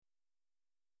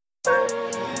Blazing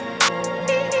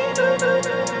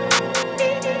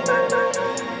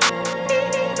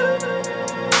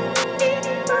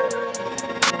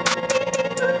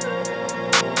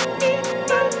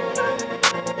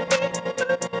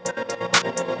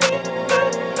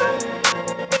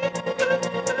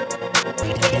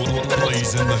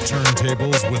the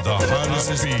turntables with the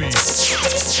hottest beats.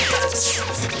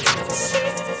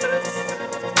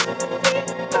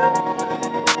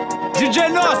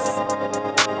 DjNos.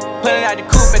 Pulling out the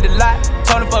coupe at the lot.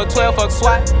 Told him fuck 12, fuck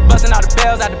SWAT. Busting all the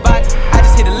bells out the box. I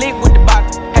just hit a lick with the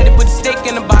box. Had to put the stick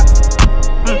in the box.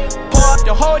 Pour up the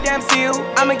whole damn seal.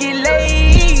 I'ma get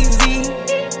lazy.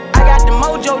 I got the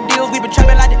mojo deals. We been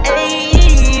trapping like the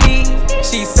 80s.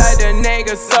 She said the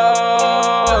nigga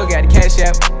so. Got the cash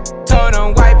app. Told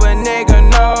him wipe a nigga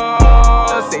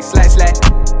no. Say slash slash.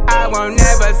 I won't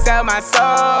never sell my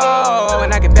soul.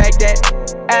 And I can back that.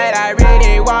 And I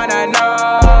really wanna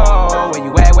know where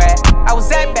you at, where? I was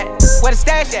at back, where the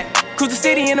stash at? Cruise the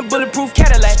city in a bulletproof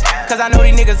Cadillac. Cause I know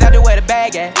these niggas out there where the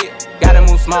bag at. Gotta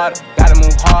move smarter, gotta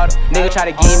move harder. Nigga try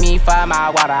to give me 5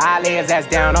 mile water. I lay his ass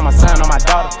down on my son, on my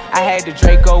daughter. I had the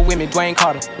Draco with me, Dwayne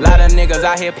Carter. Lot of niggas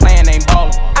out here playing, ain't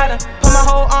ballin'. I done put my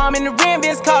whole arm in the rim,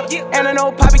 Vince Carter. And I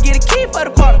know Poppy get a key for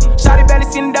the quarter. Shawty barely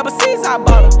seen the double C's, I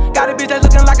bought her. Got a bitch that's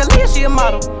looking like a Leah, she a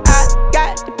model. I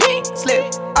got the pink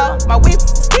slip, my whip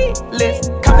keyless.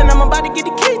 Compton, I'm about to get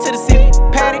the key to the city.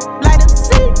 Patty, light up the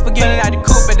city. Forgetting out the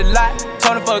coupe at the lot.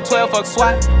 Told him fuck 12, fuck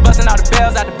SWAT. Busting all the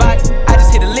bells out the box. I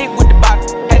just hit a lick with the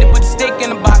box. Had to put the stick in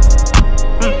the box.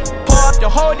 Pour up the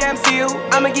whole damn seal.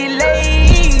 I'ma get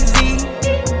lazy.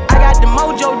 I got the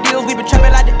mojo deals. We been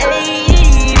trapping like the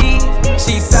 80s.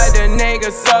 She said the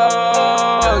nigga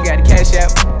so. Got the cash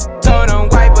app. Told him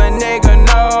wipe a nigga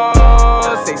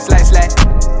no. Say slash slash.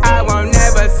 I won't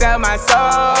never sell my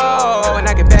soul. And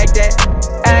I can back that.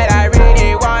 And I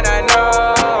really wanna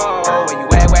know where you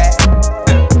at, where?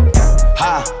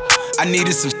 I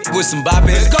needed some with some bop in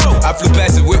it. Let's go. I flew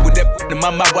past the whip with that in my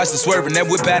mouth, watched it swerving. That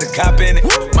whip had a cop in it.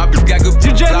 My bitch got good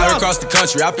fly across the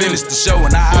country. I finished the show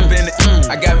and I hop in it.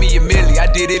 I got me a milli, I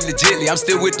did it legitly. I'm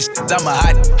still with the I'm a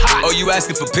hot. Oh, you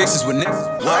asking for pictures with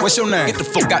niggas? What's your name? Get the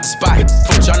fuck out the spot.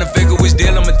 Tryna figure which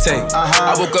deal I'ma take.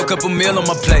 I woke up, couple meal on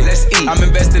my plate. Let's eat. I'm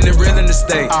investing in real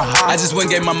estate. I just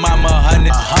went gave my mama 100.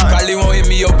 Probably won't hear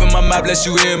me open my mouth, bless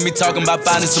you hear me talking about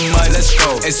finding some money. Let's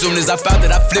go. As soon as I found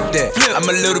that, I flipped that. I'm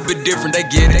a little bit different, they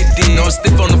get it. No, I'm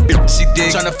stiff on the bitch, she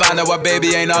dig. Tryna find out why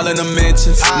baby ain't all in the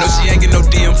mentions. No, she ain't get no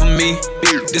DM from me.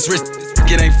 This wrist,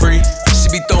 it ain't free. She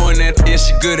be throwing that, yeah,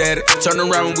 she good at it. Turn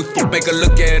around when we make her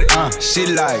look at it. She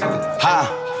like,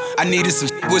 I needed some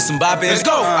with some bop in it. Let's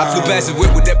go. I flew past the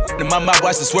whip with that in my mouth,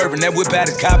 watched it swerving. That whip had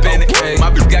a cop in it.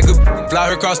 My bitch got good fly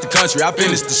her across the country. I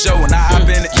finished the show and I hop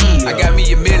in it. I got me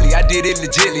a milli, I did it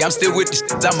legitly. I'm still with the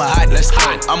I'm a hot. Let's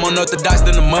hot. I'm unorthodox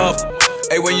than the muff.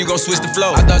 Hey, when you gon' switch the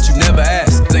flow? I thought you never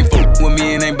asked. They ain't with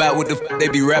me and ain't bout what the they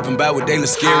be rapping about what they look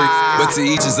scary. But to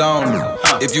each his own.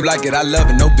 If you like it, I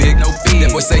love it, no big.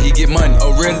 That boy say he get money.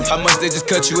 Oh really? How much they just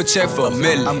cut you a check for? $1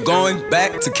 million. I'm going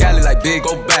back to Cali like big,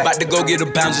 go back. About to go get a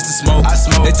pound just to smoke. I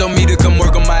smoke. They told me to come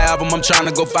work on my album. I'm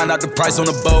tryna go find out the price on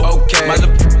the boat. Okay. My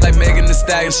little like Megan Thee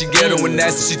Stallion, she get her when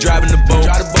nasty, she driving the boat.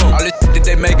 All this that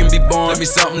they making be born. Let me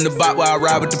something to buy while I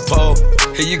ride with the pole.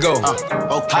 Here you go.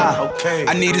 Okay.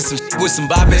 I needed some with some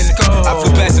bop in it. I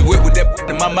flew past the whip with that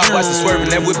in my mouth, watched it swerving.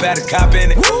 That whip had a cop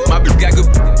in it. My bitch got good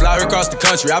fly her across the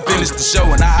country. I finished the show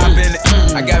and I hop in it.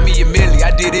 I got me a milli,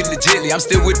 I did it legitly. I'm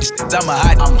still with the I'm a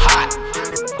hot. I'm hot.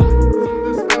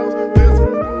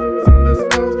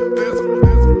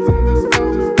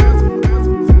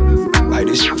 Like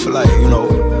this shit for like, you know,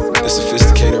 the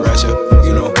sophisticated ratchet,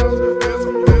 you know,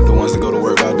 the ones that go to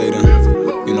work all day then,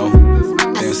 you know,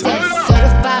 dancing.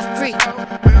 Certified free,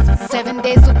 7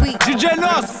 days a week.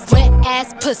 DjNos. Wet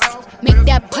ass pussy, make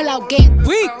that pull out game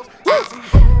weak.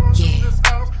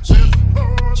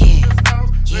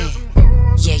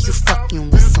 Yeah, you fucking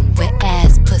with some wet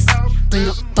ass pussy. Bring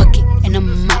a bucket and a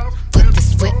mop for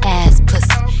this wet ass pussy.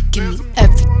 Give me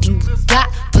everything you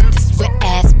got for this wet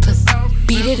ass pussy.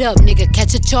 Beat it up, nigga,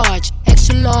 catch a charge.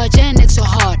 Extra large and extra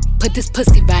hard. Put this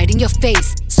pussy right in your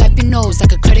face. Swipe your nose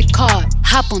like a credit card.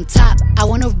 Hop on top, I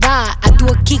wanna ride. I do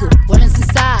a kegel, what is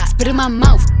inside? Spit in my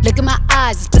mouth, look in my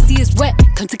eyes. This pussy is wet,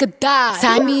 come take a dive.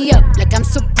 Tie me up like I'm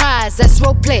surprised, that's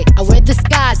roleplay. I wear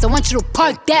disguise, I want you to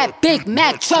park that Big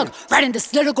Mac truck right in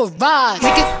this little garage.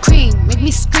 Make it cream, make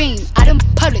me scream. Out in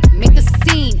public, make a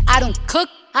scene. I don't cook,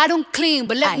 I don't clean,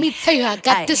 but let me tell you, I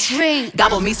got this ring.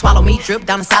 Gobble me, swallow me, drip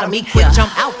down inside of me. Quick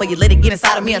jump out for you, let it get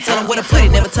inside of me. I tell them where to put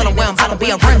it, never tell them where I'm about to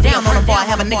be. I run down on them before I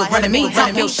have a nigga running me.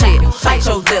 Talk your shit, bite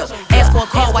your lip. Ask for a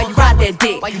call while you ride that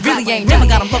dick. You really ain't never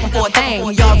got him fucking for a thing.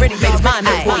 He already made his mind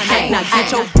up before he came. Now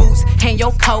get your boots, hang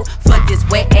your coat for this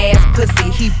wet ass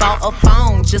pussy. He bought a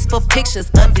phone just for pictures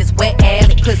of this wet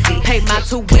ass pussy. Pay my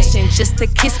tuition just to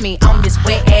kiss me on this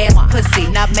wet ass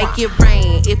pussy. Now make it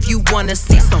rain if you wanna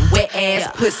see some wet ass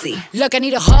pussy. Look, I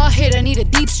need a hard hit, I need a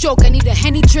deep stroke, I need a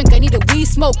Henny drink, I need a weed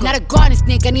smoke. Not a garden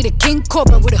snake, I need a king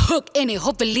cobra with a hook in it,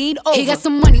 hope it lean over. He got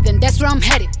some money, then that's where I'm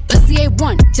headed. Pussy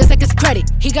A1, just like his credit.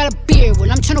 He got a beard,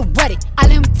 well I'm tryna wet it. I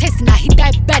let him taste it, now he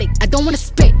diabetic. I don't wanna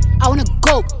spit, I wanna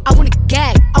go, I wanna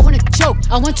gag, I wanna choke.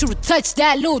 I want you to touch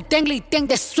that little dangly thing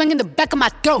that's swinging the back of my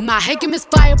throat. My head game is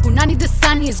fire, Punani the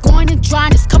sunny is going and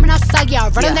drying, it's coming outside. Yeah, I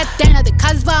run on that thing, now the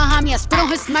cuz is behind me. I spit on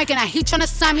his mic and he tryna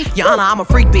sign me. Your Honor, I'm a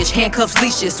freak bitch, handcuffs,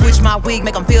 leashes. Switch my wig,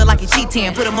 make him feel like he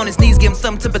cheating. Put him on his knees, give him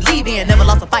something to believe in. Never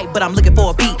lost a fight, but I'm looking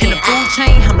for a beat. In the food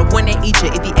chain, I'm the one that eat you.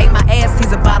 If he ate my ass,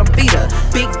 he's a bottom feeder.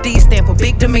 Big D stand for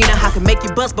big demeanor. I can make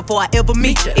you bust before I ever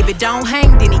meet you. If it don't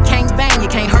hang, then he can't bang. You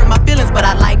can't hurt my feelings, but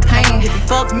I like pain. If he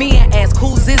fuck me and ask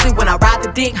who's is it when I ride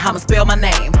the dick, I'ma spell my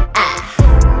name.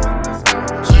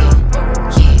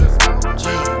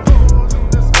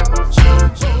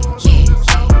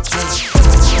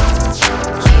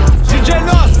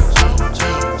 DjNos.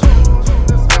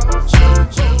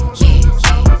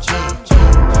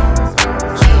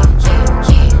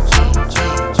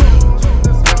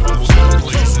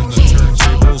 Blazing the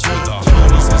turntables with the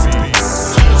hottest beats.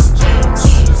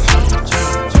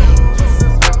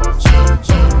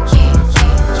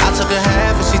 I took a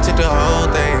half and she took the whole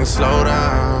thing. Slow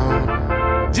down,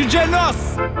 DjNos.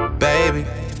 baby.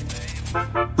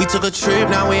 We took a trip,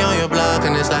 now we on your block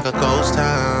and it's like a ghost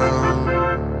town.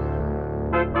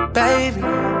 Baby,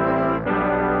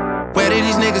 where did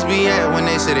these niggas be at when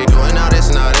they say they doing all this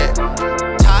and all that?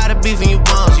 Tired of beefing you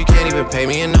bums, you can't even pay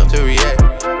me enough to react.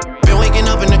 Been waking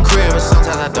up in the crib and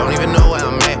sometimes I don't even know where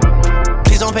I'm at.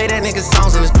 Please don't play that nigga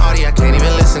songs in this party, I can't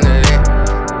even listen to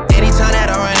that. Anytime that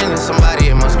I run into somebody,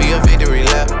 it must be a victory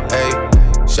lap. Hey,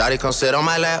 shawty come sit on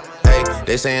my lap. Hey,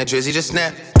 they saying Drizzy just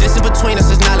snap. Distance between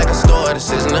us is not like a store, this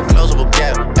isn't a closable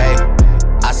gap. Hey,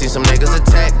 I see some niggas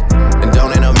attack and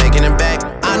don't end up making it back.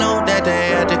 I know that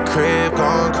they at the crib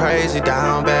going crazy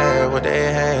down bad. What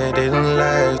they had didn't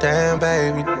last, damn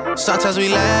baby. Sometimes we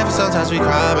laugh and sometimes we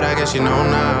cry, but I guess you know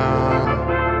now.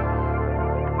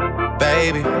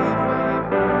 Baby,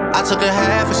 I took a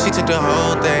half and she took the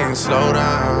whole thing. Slow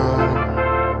down,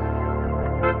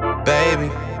 baby.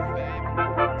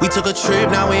 We took a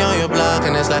trip, now we on your block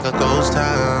and it's like a ghost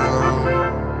town.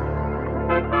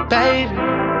 Baby,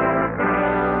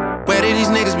 where did these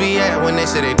niggas be at when they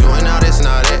say they doing all this and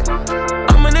all that?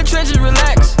 I'm in the trenches,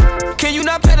 relax. Can you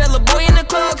not pay that little boy in the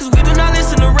club? Cause we do not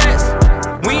listen to rats.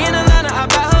 We in Atlanta, I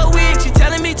buy her wig. She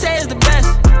telling me Tay is the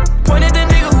best. Point at the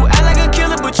nigga who act like a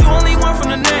killer, but you only one from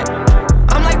the net.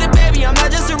 I'm like the baby, I'm not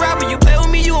just a rapper. You play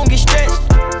with me, you gon' get stretched.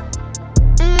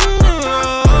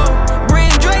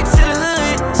 Bring Drake to the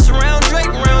hood. Surround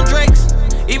Drake, round Drakes.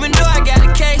 Even though I got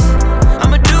a case,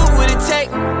 I'ma do what it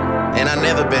take. And I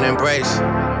never been embraced,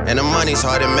 and the money's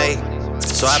hard to make,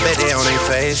 so I bet they on their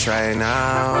face right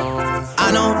now.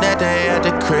 I know that they at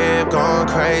the crib going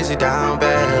crazy down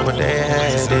bad. What they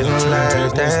had didn't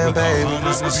last, damn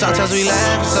baby. Sometimes we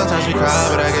laugh and sometimes we cry,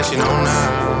 but I guess you know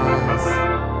now.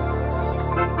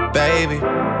 Baby,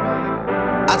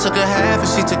 I took a half and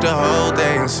she took the whole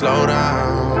thing. Slow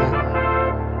down,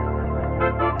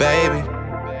 baby.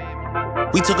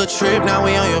 We took a trip, now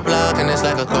we on your block and it's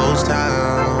like a ghost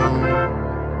town.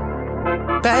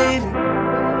 Baby,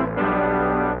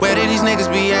 where did these niggas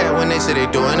be at when they say they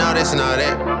doing all this and all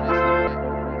that?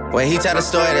 When he tell the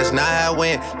story, that's not how it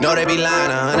went. No, they be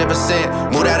lying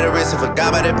 100%. Moved out of the wrist and forgot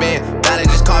about the bend. Valley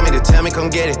just called me to tell me come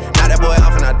get it. Now that boy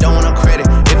off and I don't want no credit.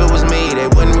 If it was me, they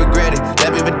wouldn't regret it.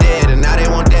 That people dead and now they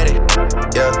won't dead it.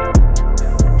 Yeah.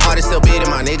 Heart is still beating,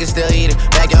 my niggas still eating.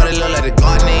 Backyard it look like the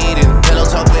garden they eating. Pillow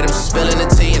talk with him, she spilling the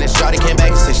tea. And then shawty came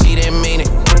back and said she didn't mean it.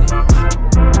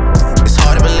 It's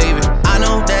hard to believe it. I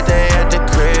know that they at the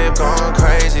crib going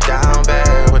crazy down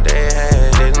bad. What they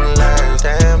had didn't last,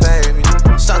 damn baby.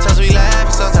 Sometimes we laugh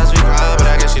and sometimes we cry, but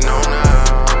I guess you know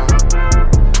now.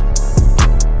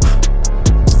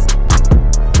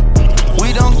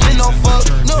 We don't get no fuck,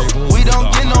 no. We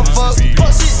don't get no fuck.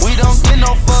 We don't get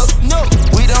no fuck.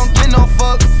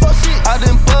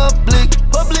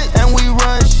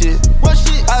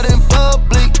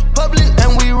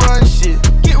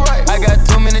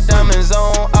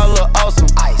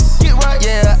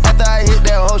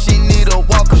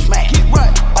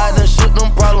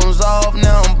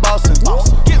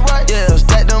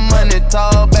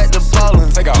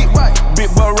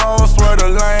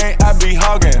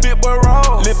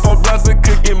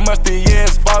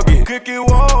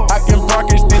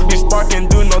 parking,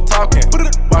 do no talking.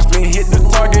 Watch me hit the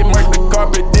target, mark the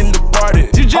carpet, then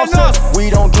departed. We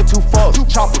don't get too fucked.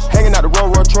 Choppers hanging out the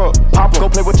road truck. Pop go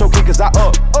play with your kid, cause I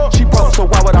up. She broke, so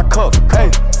why would I cuff? Hey,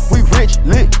 we rich,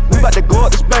 lit. We bout to go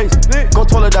up to space. Go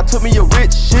toilet, I took me a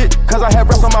rich shit, cause I have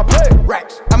rest on my plate.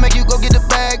 Racks. I make you go get the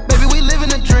bag, baby. We living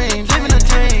a dream.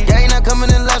 Gang not coming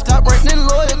in last, top rank, then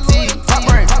loyalty. Top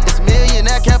rank. It's a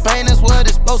millionaire campaign, that's what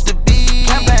it's supposed to be.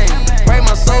 Campaign. Break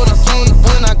my soul to sleep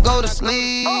when I go to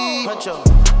sleep.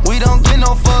 We don't get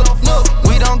no fuck, no.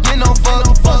 We don't get no fuck,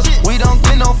 we don't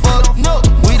get no fuck, no.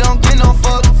 We don't get no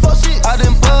fuck, out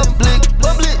in public,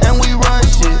 and we run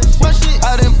shit.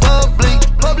 Out in public,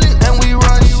 and we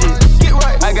run shit. Get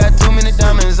right. I got too many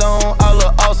diamonds on, I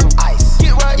look awesome. Ice.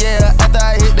 Get right. Yeah, after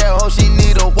I hit that hoe, she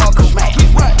need a walker.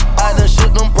 Get right. I done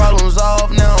shook them problems off,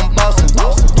 now I'm bossing.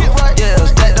 Get right. Yeah,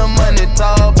 stack the money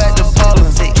tall, back to ballin'.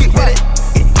 Get right.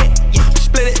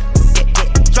 Split it.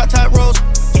 Drop top rolls.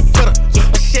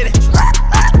 Shit it.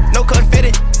 No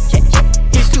confetti.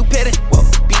 He's too petty.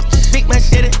 Big man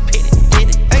shit it.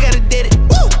 I gotta did it.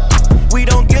 We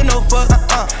don't get no fuck.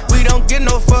 We don't get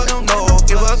no fuck. No.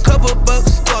 Give her a couple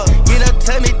bucks. Get her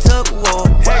tummy tuck. Whoa.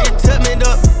 Have you tuck me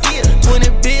up? 20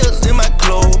 bills in my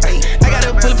clothes. I got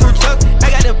a bulletproof truck.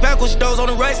 I got the backwards doors on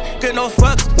the right. Get no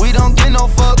fucks. We don't get no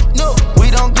fuck. No.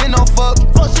 We don't get no fuck.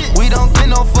 We don't get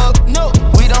no fuck. No.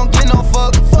 We don't get no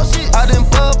fuck. Out in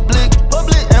public.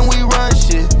 And we run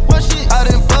shit. Out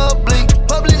in public,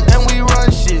 and we run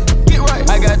shit. Get right.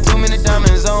 I got too many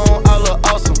diamonds on, I look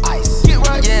awesome. Ice. Get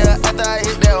right. Yeah, after I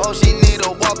hit that hoe, she need a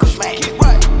walker. Get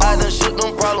right. I done shook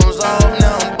them problems off,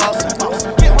 now I'm bossing.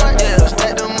 Get right. Yeah,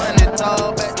 stack the money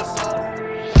tall, back to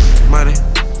money,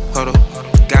 huddle,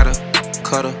 gotta,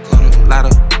 cutter, lot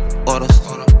of orders,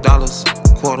 dollars,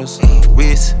 quarters,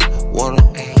 wrist, water,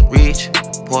 rich,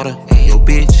 porter, yo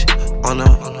bitch, on a,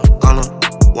 gonna,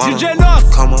 wanna,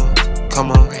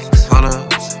 come on,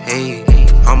 hunters, hey,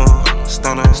 I'm a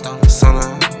stunner,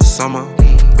 summer,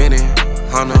 Benny,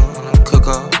 hunter,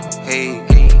 cooker, hey,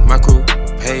 my crew,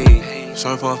 hey,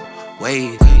 surf up,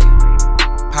 wave,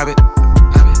 pop it,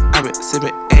 I been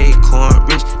sippin' acorn,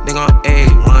 rich nigga on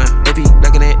A1, baby,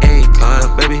 blacker than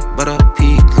Akon, baby, butter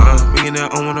pecan, ringing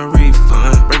out, I want a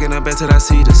refund, breaking up back till I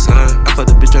see the sun, I fuck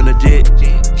the bitch on the jet,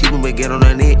 keep him get on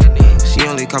her neck, she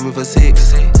only call me for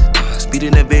 6,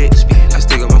 speeding that bitch, I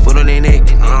still got my foot on their neck,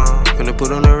 finna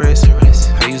put on the wrist,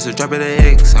 I used to drop it at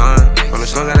X, on the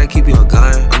strong gotta keep you a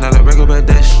gun, I'm not a regular but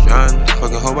that's strong,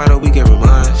 fucking whole by the week every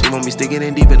month, she want me sticking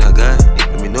in deep in her gut,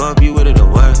 let me know if you with it or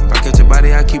what, if I catch your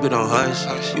body I keep it on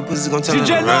hush, you pussies gon' tell her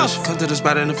to rush, come to the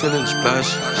spot and the feeling is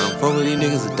plush, I don't fuck with these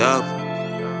niggas a dub,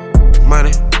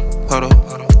 money, huddle,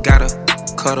 gotta,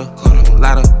 cutter,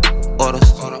 lot of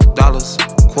orders, dollars,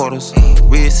 quarters,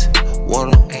 wrist,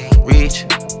 water, rich,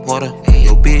 water,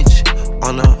 yo bitch,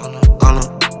 on a, gonna,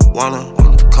 wanna,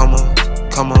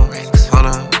 come on,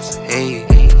 hunters, hey,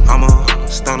 I'm a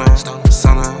stunner,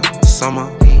 summer,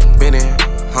 Benny,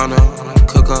 hunter,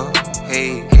 cooker,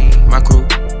 hey, my crew,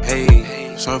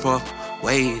 hey, surf up,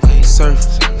 wave, surf,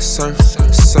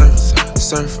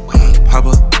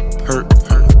 papa, perk,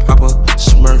 papa,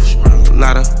 smurf,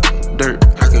 lot of dirt,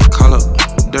 I can call up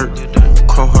dirt,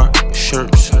 chrome heart,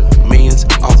 shirts, millions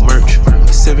off merch,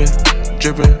 sippin',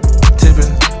 drippin',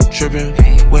 tippin', trippin',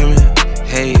 women,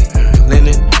 hey,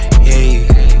 linen, hey,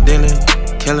 dealing,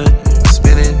 killing,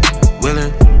 spinning,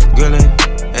 willing, grilling,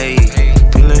 hey,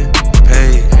 feeling,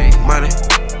 pay, money,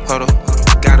 huddle,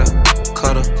 gotta,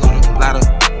 cutter, lot of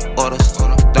orders,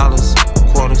 dollars,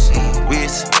 quarters,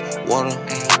 wrist, water,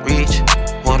 reach,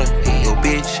 water, yo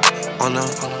bitch, on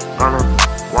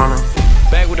a, wanna.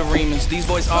 Back with the remix. These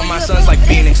boys are my sons like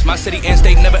Phoenix. My city and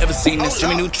state never ever seen this.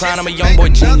 Jimmy Neutron, I'm a young boy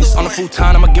genius. On the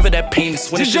futon, I'ma give it that penis.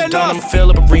 When it's just done, I'ma fill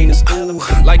up arenas. Ooh,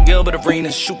 like Gilbert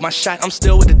Arenas. Shoot my shot, I'm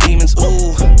still with the demons.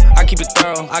 Ooh, I keep it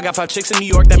thorough. I got 5 chicks in New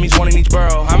York, that means 1 in each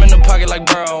borough. I'm in the pocket like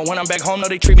Burrow. When I'm back home, no,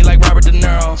 they treat me like Robert De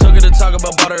Niro. Took her to talk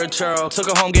about butter or churro. Took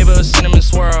her home, gave her a cinnamon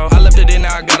swirl. I left it in,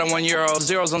 now I got her €1.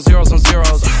 Zeros on zeros on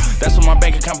zeros. That's what my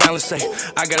bank account balance say.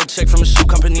 I got a check from a shoe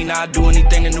company, now I do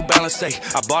anything the New Balance say.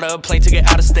 I bought her a plane ticket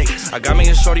out of state. I got me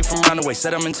a shorty from round the way,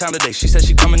 said I'm in town today. She said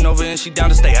she coming over and she down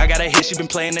to stay. I got a hit, she been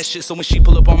playing that shit, so when she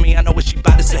pull up on me, I know what she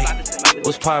bout to say.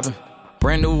 What's poppin'?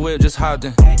 Brand new whip, just hopped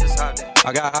in.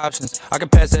 I got options, I can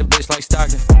pass that bitch like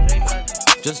Stockton.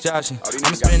 Just joshing,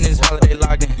 I'm spending this holiday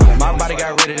locked in. My body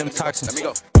got rid of them toxins.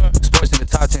 Sports in the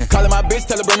top 10. Callin' my bitch,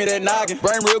 tell her bring me that noggin.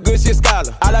 Brain real good, she a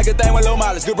scholar. I like a thing with low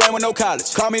mileage, good brain with no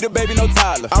college. Call me the baby, no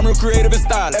Tyler. I'm real creative and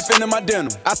stylish. F in my denim.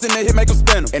 I send that hit, make them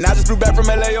spin 'em. And I just flew back from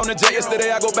LA on the jet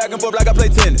yesterday. I go back and forth like I play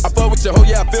tennis. I fuck with your hoe,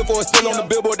 yeah, I feel for it. Still on the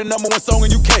Billboard, the #1 song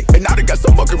in UK. And now they got so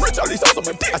fucking rich, all these hoes on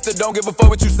my dick. I still don't give a fuck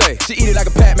what you say. She eat it like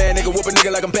a Pac-Man, nigga.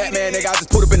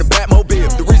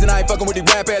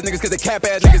 niggas cause they cap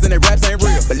ass niggas and they raps ain't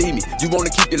real. Believe me, you wanna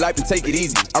keep your life and take it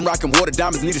easy. I'm rocking water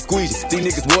diamonds, need a squeegee. These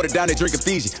niggas watered down, they drinking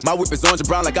Fiji. My whip is orange and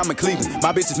brown like I'm in Cleveland.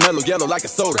 My bitch is mellow yellow like a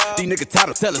soda. These niggas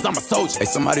title tellers, I'm a soldier. Hey,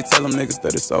 somebody tell them niggas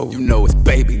that it's over. You know it's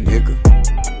baby, nigga.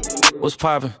 What's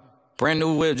poppin'? Brand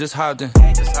new whip, just hopped in.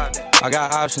 I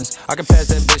got options, I can pass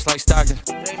that bitch like Stockton.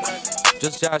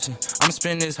 Just joshing, I'm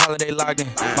spending this holiday locked in.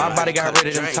 My body got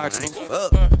rid of them toxins.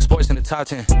 Sports in the top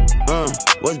 10.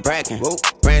 What's brackin'?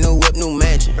 Brand new whip, new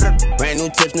mansion. Brand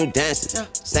new tips, new dances.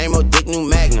 Same old dick, new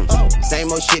magnums.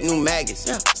 Same old shit, new maggots.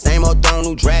 Same old throne,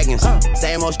 new dragons.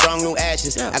 Same old strong, new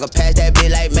ashes. I can pass that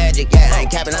bitch like magic, yeah. I ain't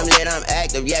capping, I'm lit, I'm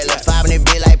active, yeah. Look, 5 in that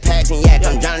bitch like Paxton, yeah.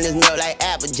 I'm drowning this milk like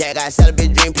Applejack. I sell a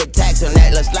bitch dream, put tax on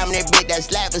that. Look, slamming that bitch, that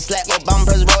slap. More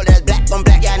bumpers, roll, that's black on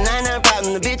black. Yeah, 99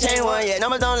 problems, the bitch ain't one yet.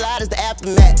 Numbers don't lie, it's the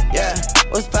aftermath, yeah.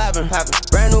 What's poppin'?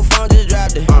 Brand new phone, just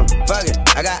dropped it. Fuck it,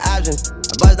 I got options.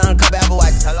 I bust down a couple Apple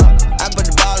Watches. I put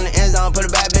the ball in the end zone, put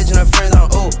a bad bitch in her friend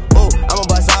zone. Ooh, I'ma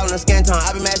bust all in the skin tone.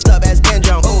 I be matched up as Ken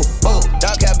Jong. Ooh,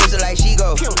 dark hair bitch like she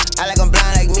go. I like I'm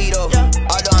blind like me though.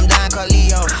 Although I'm dying called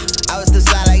Leo. I was still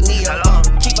slide like Neo.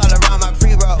 Keep all around my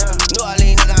pre-roll. New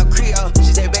Orleans nigga, I'm Creole.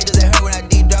 She say bitches they hurt when I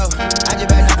deep dough. I just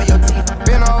back up for your teeth.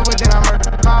 Been over, then I'm hurt.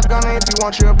 Pop gunner if you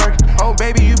want you a burger. Oh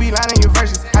baby, you be lying your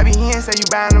verses. I be here and say you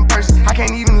buying them purses. I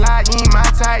can't even lie, you ain't my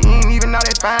type. You ain't even know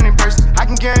that fine in person. I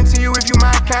can guarantee you if you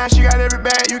my kind, she got every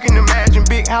bag you can imagine.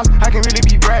 Big house, I can really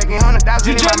be bragging. 100,000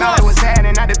 in my mouth, it was sad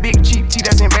and not a big cheap tea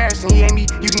that's embarrassing. He ain't me,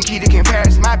 you can keep the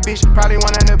comparison. My bitch probably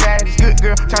one of the baddest. Good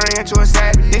girl, turning into a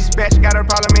savage. This bitch got a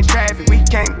problem in traffic. We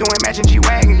can't do it matching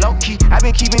G-Wagon. Low key, I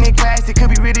been keeping it classy. Could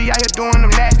be really out here doing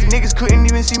them nasty. Niggas couldn't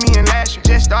even see me in last year.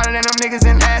 Just started and them niggas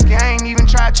in last year. I ain't even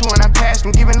tried to and I passed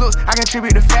them. Giving looks, I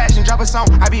contribute to fashion. Drop a song,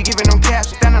 I be giving them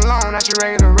caps. Stand alone, not your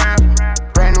regular rapper.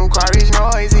 Brand new car is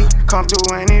noisy. Come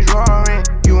through and it's roaring.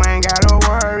 You ain't gotta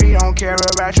worry, don't care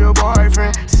about your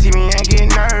boyfriend. See me and get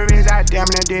nervous, I damn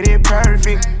near did it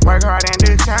perfect. Work hard and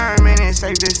determined, it's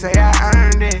safe to say I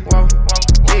earned it. Whoa,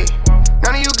 yeah.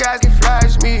 None of you guys can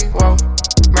flash me. Whoa,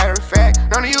 matter of fact,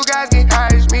 none of you guys can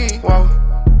hide me. Whoa,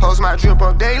 post my drip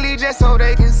up daily just so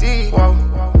they can see. Whoa,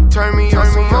 turn me on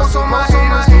some most on my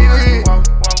haters.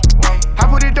 I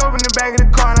put it dope in the back of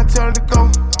the car and I tell her to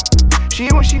go. She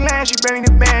when she lands, she bring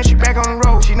the band, she back on the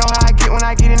road. She know how I get when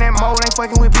I get in that mode. Ain't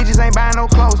fucking with bitches, ain't buying no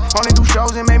clothes. Only do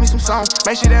shows and make me some songs.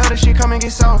 Make sure that other shit come and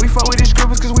get sold. We fuck with these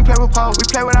scribbles cause we play with Poze. We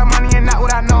play with our money and not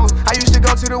with our nose. I used to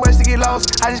go to the west to get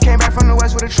lost. I just came back from the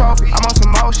west with a trophy. I'm on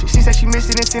some motion. She said she missed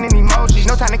it and sending emojis.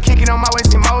 No time to kick it on my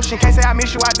waist in motion. Can't say I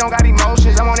miss you, I don't got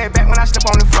emotions. I'm on that back when I step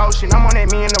on the flow shit. I'm on that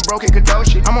me and the broken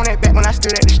Kadoshi. I'm on that back when I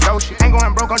stood at the stove shit. Ain't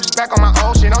going broke, I'm just back on my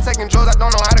old shit. I'm taking drugs, I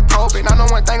don't know how to cope it. I know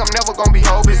one thing, I'm never gonna be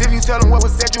hopeless. If you tell them what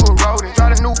was said, you were rodent.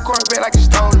 Drive a new Corvette like it's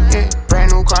stolen, yeah.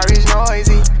 Brand new car is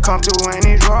noisy. Come through and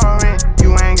it's roaring.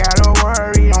 You ain't gotta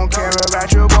worry, don't care about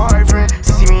your boyfriend.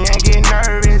 See me and get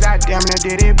nervous, I damn near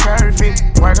did it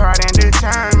perfect. Work hard and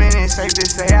determined, it's safe to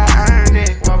say I earned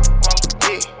it. Whoa,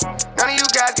 yeah. None of you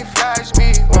guys can flash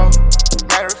me. Whoa,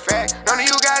 matter of fact, none of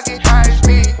you guys can hide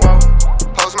me. Whoa,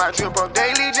 post my drip up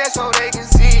daily just so they can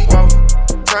see. Whoa,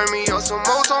 turn me on some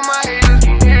most on my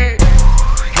haters, yeah.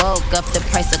 Woke up, the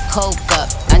price of coke up.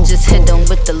 I just hit them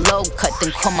with the low cut, then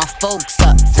call my folks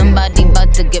up. Somebody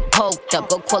about to get poked up,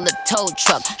 go call a tow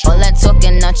truck. All that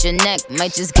talking out your neck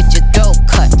might just get your throat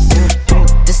cut.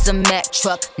 This a Mack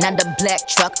truck, not a black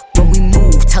truck. When we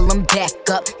move, tell them back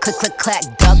up. Click, click, clack,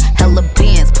 duck. Hella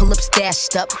bands, pull up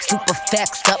stashed up. Super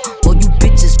facts up. All you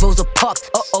bitches, Rosa Parks.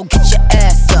 Uh-oh, get your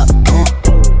ass up.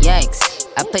 Yikes,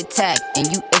 I play tag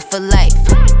and you it for life.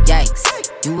 Yikes,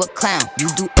 you a clown, you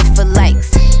do it for likes.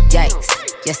 Yikes,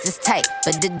 yes it's tight,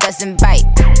 but it doesn't bite.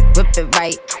 Rip it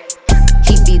right,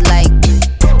 he be like,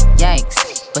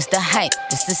 yikes, what's the hype?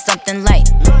 This is something light.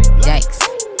 Yikes,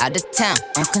 out of town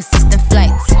on consistent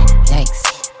flights.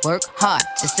 Yikes, work hard,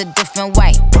 it's a different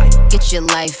white. Get your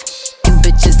life, you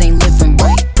bitches ain't living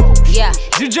right. Yeah,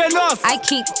 DjNos. I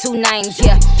keep 2 9s,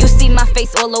 yeah. You see my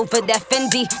face all over that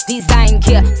Fendi design,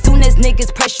 yeah. Soon as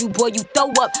niggas press you, boy, you throw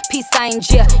up peace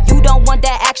signs, yeah. You don't want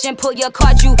that action, pull your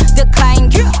card, you decline,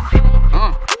 yeah.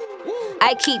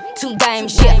 I keep 2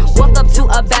 dimes, yeah. Walk up to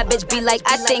a bad bitch, be like,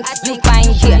 I think you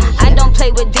fine, yeah. I don't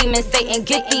play with demons, Satan,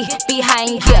 get thee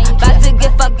behind, yeah. About to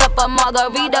get fucked up a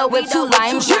margarita with 2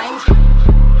 limes, yeah.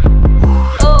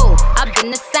 Ooh, I've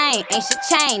been the same, ain't shit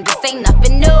changed, this ain't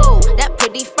nothing new. That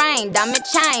pretty frame, diamond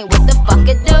chain, what the fuck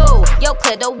it do? Yo,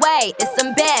 clear the way, it's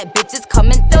some bad bitches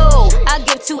coming through. I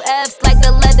give 2 F's like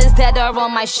the letters that are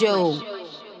on my shoe.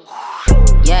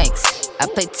 Yikes, I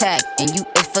play tag and you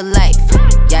it for life.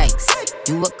 Yikes,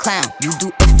 you a clown, you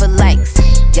do it for likes.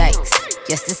 Yikes,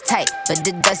 yes it's tight, but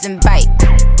it doesn't bite.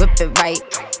 Rip it right,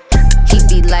 He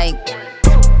be like,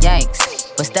 yikes,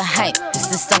 what's the hype?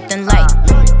 This is something light.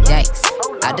 Yikes,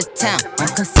 out of town on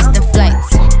consistent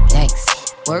flights.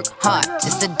 Yikes, work hard,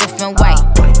 just a different way.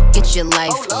 Get your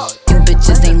life, you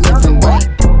bitches ain't living right.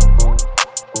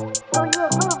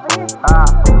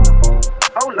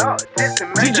 Oh Lord, this is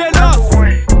DjNos.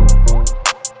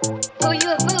 Who you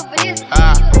a boo for this?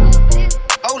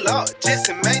 Oh Lord,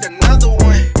 Jesse made another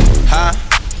one. Huh?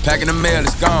 Packing the mail,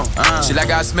 it's gone. She like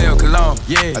I smell cologne.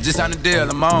 Yeah, I just signed a deal,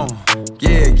 I'm on.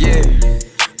 Yeah, yeah.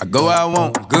 I go where I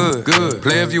want, good, good.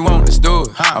 Play if you want, let's do it.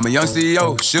 I'm a young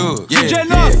CEO, sure. Yeah,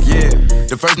 yeah.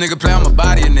 The first nigga play, I'ma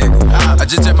body a nigga. I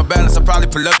just check my balance, I probably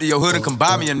pull up to your hood and come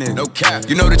buy me a nigga. No cap.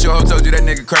 You know that your hoe told you that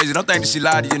nigga crazy. Don't think that she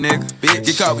lied to you, nigga. Bitch,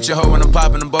 get caught with your hoe when I'm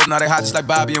popping them both. Now they hot just like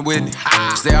Bobby and Whitney.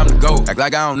 Say I'm the GOAT, act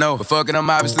like I don't know. But fuck it, I'm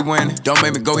obviously winning. Don't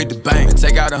make me go hit the bank and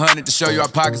take out 100 to show you our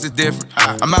pockets is different.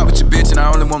 I'm out with your bitch and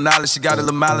I only want knowledge. She got a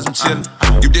little mileage, I'm chillin'.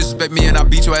 You disrespect me and I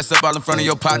beat your ass up all in front of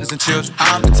your partners and children.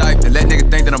 I'm the type that let nigga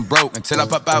think that I'm broke until I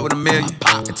pop out with $1 million.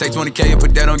 And take 20K and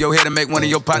put that on your head and make one of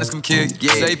your partners come kill you.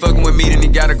 Yeah. Say he fucking with me, then he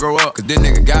gotta grow up, cause this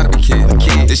nigga gotta be killed.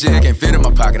 This shit can't fit in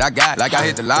my pocket, I got it, like I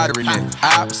hit the lottery, nigga.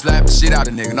 I slap the shit out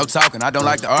of nigga, no talking, I don't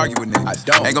like to argue with niggas. I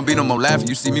don't. Ain't gonna be no more laughing,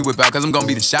 you see me whip out, cause I'm gonna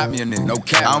be the shot me a nigga. No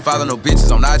cap. I don't follow no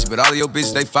bitches on IG, but all of your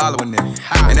bitches, they following nigga.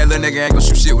 And that little nigga ain't gon'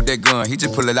 shoot shit with that gun, he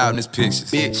just pull it out in his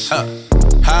pictures. Bitch.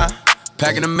 Huh?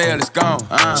 Packing the mail, it's gone.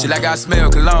 She like I smell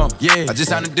cologne. Yeah, I just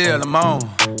signed a deal, I'm on.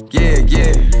 Yeah,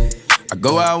 yeah. I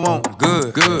go where I want,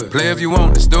 good, good. Play if you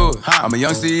want, let's do it. I'm a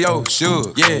young CEO,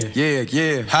 sure. Yeah, yeah,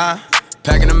 yeah. Huh?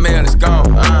 Packing the mail, it's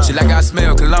gone. She like I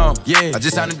smell cologne. Yeah, I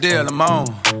just signed a deal, I'm on.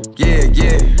 Yeah,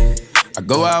 yeah. I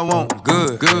go where I want,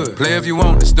 good, good. Play if you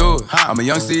want, let's do it. I'm a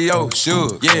young CEO,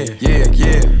 sure. Yeah, yeah,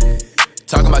 yeah.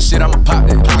 Talking about shit, I'ma pop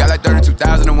that. Got like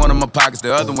 32,000 in one of my pockets.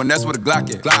 The other one, that's where the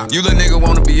Glock at. You little nigga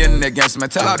wanna be in that gangster, man.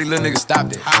 Tell all these little niggas stop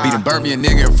that. Beat and burn me a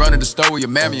nigga in front of the store where your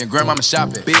mammy and grandmama shop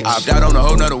at. I hopped out on a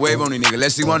whole nother wave on these niggas.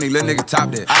 Let's see one of these little niggas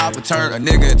top that. I would turn a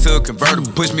nigga into a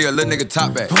convertible. Push me a little nigga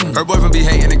top back. Her boyfriend be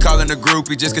hating and calling her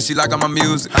groupie just cause she like all my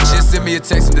music. She sent me a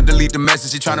text and to delete the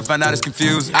message. She tryna find out it's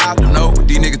confusing. I don't know what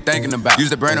these niggas thinking about. Use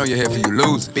the brain on your head for you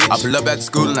lose it. I pull up after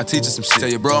school and I teach her some shit. Tell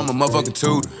you bro, I'm a motherfucking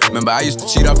tutor. Remember I used to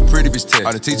cheat off a pretty bitch test.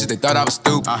 All the teachers, they thought I was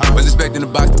stupid. Was expecting the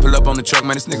box to pull up on the truck,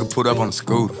 man. This nigga pulled up on the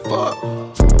scooter.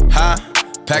 Huh?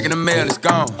 Packing the mail, it's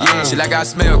gone. She like I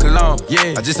smell cologne.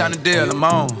 Yeah, I just signed a deal, I'm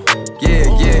on. Yeah,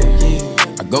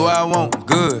 yeah. I go where I want,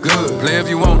 good, good. Play if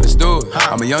you want, let's do it.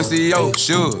 I'm a young CEO,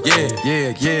 sure. Yeah,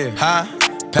 yeah, yeah. Huh?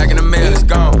 Packing the mail, it's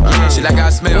gone. She like I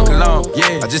smell cologne.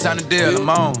 Yeah, I just signed a deal, I'm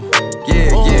on.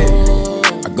 Yeah,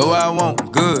 yeah. I go where I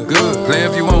want, good, good. Play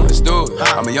if you want, let's do it.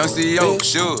 I'm a young CEO,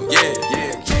 sure. Yeah, yeah.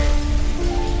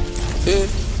 Yeah.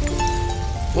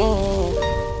 Oh.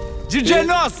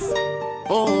 DjNos.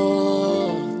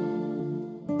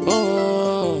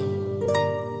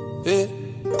 Yeah.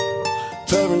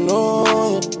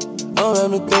 Paranoia, don't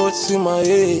let me throw it to my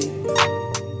head.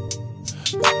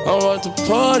 I'm at the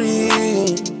party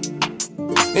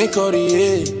in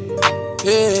Cartier.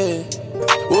 Yeah.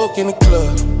 Walk in the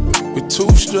club with 2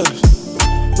 straps.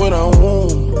 When I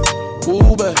want,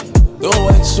 woo back. Don't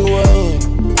wait till I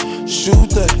am. Shoot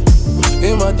that.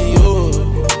 In my Dior.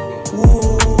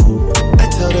 I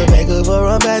told her back up or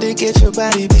I'm about to get your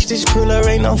body. Bitch, this cruller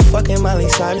ain't no fucking Miley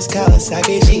Cyrus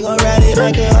Kawasaki. She gon' ride it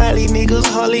like a Harley. Niggas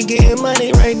hardly getting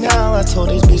money right now. I told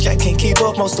this bitch I can't keep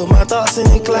up, most of my thoughts in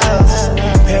the clouds.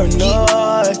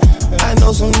 Paranoid, I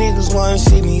know some niggas wanna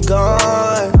see me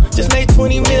gone. Just made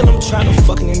 20 mil, I'm tryna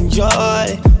fucking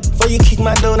enjoy. Before you kick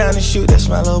my door down and shoot, that's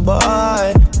my little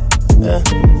boy. Yeah.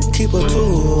 Keep a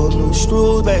tool, new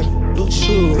screws, baby.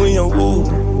 When you woo,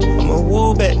 I'ma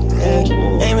woo back,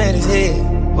 yeah. Aim at his head,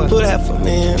 put half a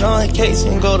million on the case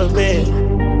and go to bed.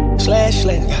 Slash,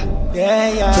 yeah,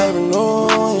 yeah.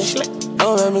 Paranoia,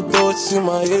 don't let me throw it to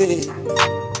my head.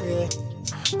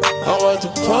 I'm at the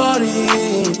party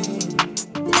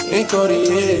in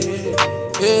Cartier.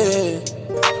 Yeah,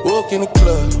 walk in the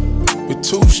club with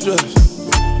 2 straps.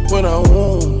 When I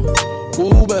want,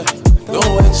 woo back.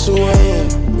 Don't wait till I am.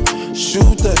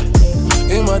 Shoot that.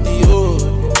 In my Dior.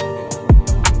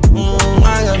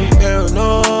 I gotta be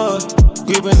paranoid.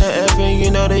 Gripping the F and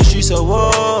you know they streets a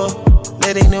war.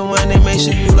 Letting them one, they make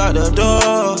sure you lock the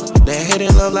door. They hate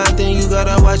and love like then you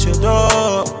gotta watch your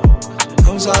dog.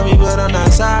 I'm sorry but I'm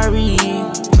not sorry.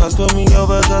 Cause put me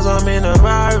over cause I'm in a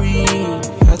Rari.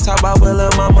 I talk about where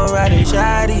lil' mama riding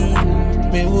shoddy.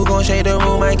 Man, who gon' shake the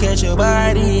room, might catch your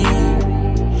body.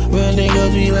 Real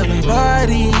niggas, we love the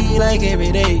party like every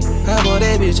day. I bought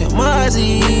that bitch a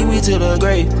Mozzie, we to the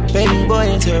grave. Baby boy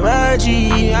in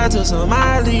Taraji, I took some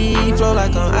Molly. Flow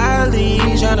like on Ali,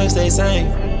 tryna stay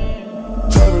sane.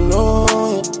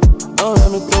 Paranoia, Don't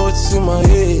let me throw it to my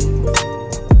head.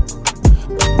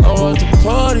 I'm at the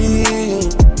party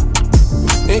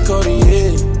in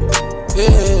Cartier,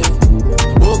 yeah.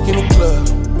 Walk in the club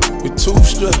with 2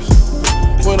 strips.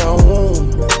 When I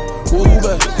want, woo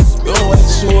back, don't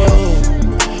ask who I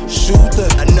am. Shoot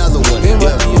that, another one. In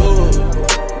my Dior.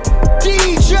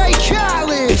 DJ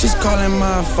Khaled. Bitches calling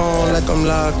my phone like I'm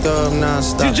locked up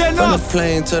non-stop. From the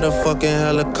plane to the fucking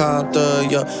helicopter,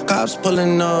 yeah. Cops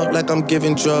pulling up like I'm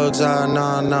giving drugs,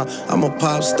 nah. I'm a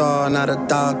pop star, not a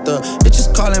doctor.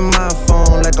 Bitches calling my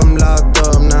phone like I'm locked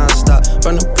up non-stop.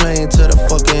 From the plane to the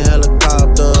fucking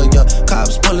helicopter, yeah.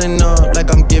 Cops pulling up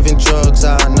like I'm giving drugs,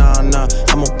 nah.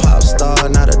 I'm a pop star,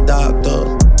 not a doctor.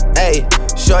 Ayy,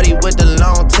 shorty with the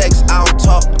long text, I don't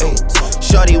talk. Ayy,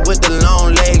 shorty with the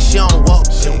long legs, she don't walk.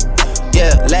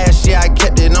 Yeah, last year I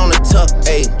kept it on the tuck.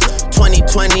 Ayy,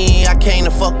 2020 I came to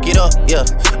fuck it up. Yeah,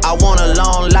 I want a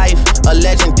long life, a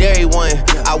legendary one.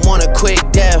 I want a quick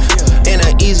death and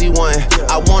an easy one.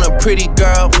 I want a pretty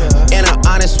girl and an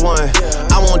honest one.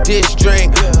 I want this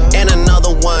drink and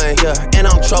another one. Yeah, and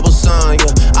I'm troublesome.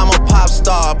 Yeah, I'm a pop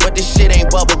star, but this shit ain't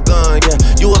bubblegum. Yeah,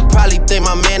 you would probably think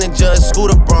my manager is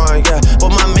Scooter Braun. Yeah, but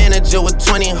my manager with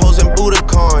 20 hoes and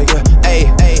Budokan. Yeah,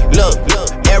 ayy, look,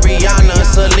 Ariana,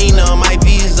 Selena, my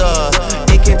visa.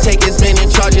 It can take as many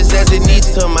charges as it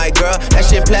needs to, my girl. That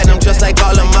shit platinum just like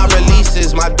all of my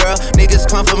releases, my girl.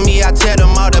 Niggas come for me, I tear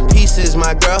them all to pieces,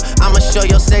 my girl. I'ma show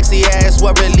your sexy ass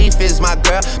what relief is, my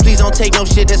girl. Please don't take no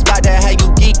shit that's about to have you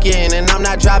geeking. And I'm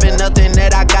not driving nothing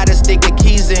that I gotta stick the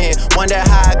keys in. Wonder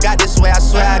how I got this way, I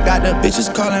swear I got the bitches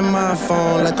calling my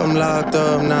phone like I'm locked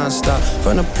up non-stop.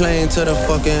 From the plane to the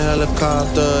fucking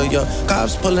helicopter, yeah.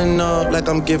 Cops pulling up like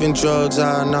I'm giving drugs,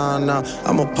 nah.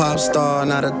 I'm a pop star,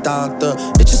 not a doctor.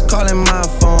 Bitches calling my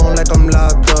phone like I'm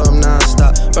locked up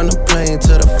non-stop. From the plane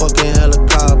to the fucking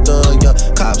helicopter, yeah.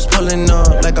 Cops pulling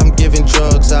up like I'm giving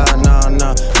drugs, nah.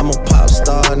 I'm a pop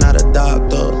star, not a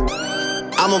doctor.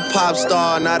 I'm a pop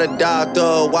star, not a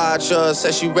doctor. Watch her,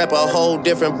 said she rep a whole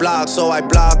different block, so I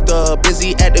blocked her.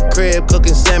 Busy at the crib,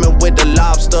 cooking salmon with the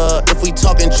lobster. If we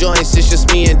talking joints, it's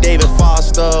just me and David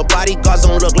Foster. Bodyguards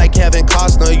don't look like Kevin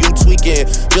Costner, you tweaking.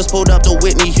 Just pulled up to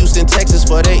Whitney, Houston, Texas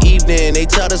for the evening. They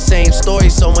tell the same story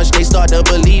so much they start to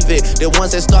believe it. The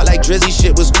ones that start like Drizzy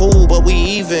shit was cool, but we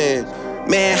even.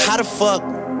 Man, how the fuck?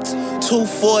 2,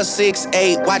 4, 6,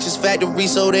 8 watches factory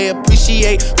so they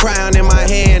appreciate. Crown in my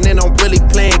hand and I'm really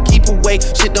playing keep away.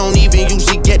 Shit don't even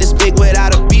usually get this big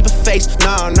without a Bieber face.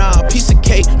 Nah, piece of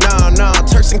cake. Nah,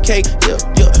 Turks and cake. Yeah,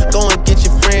 go and get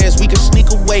your friends, we can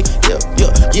sneak away.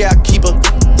 Yeah, I keep her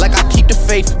like I keep the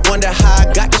faith. Wonder how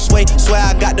I got this way. Swear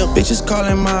I got the bitches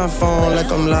calling my phone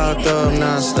like I'm locked up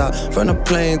non-stop. From the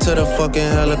plane to the fucking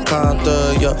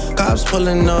helicopter, yeah. Cops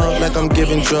pulling up like I'm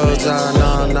giving drugs,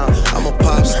 nah. I'm a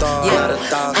pop star, not a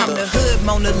doctor. I'm the hood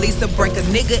Mona Lisa, break a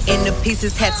nigga into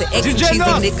pieces. Had to exit cheesy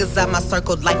niggas out my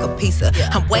circle like a pizza.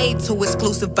 I'm way too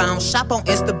exclusive, I don't shop on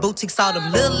Insta boutiques. All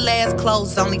them little ass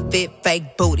clothes only fit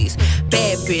fake booties.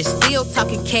 Bad bitch, still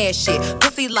talking cash shit.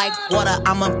 Pussy like water,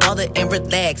 I'm unbothered and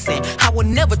relaxing. I would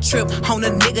never trip on a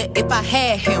nigga if I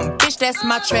had him. Bitch, that's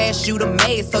my trash, you the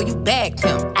maid, so you bagged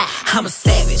him. I'm a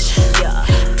savage,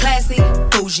 classy,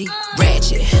 bougie,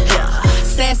 ratchet,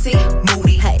 sassy,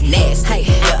 moody,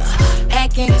 nasty,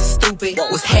 acting stupid.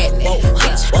 What's happening,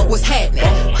 bitch? What's happening,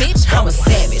 bitch? I'm a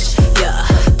savage,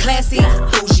 classy,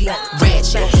 bougie,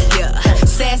 ratchet,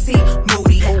 sassy,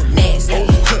 moody, nasty,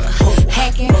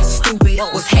 hacking, stupid.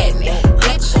 What's happening,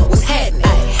 bitch? What's happening?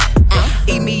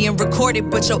 Eat me and record it,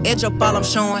 but your edge up all I'm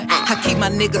showing. I keep my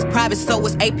niggas private, so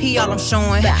it's AP all I'm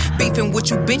showing. Beefing with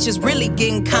you bitches really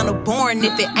getting kinda boring.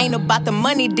 If it ain't about the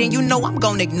money, then you know I'm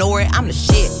gonna ignore it. I'm the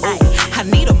shit. I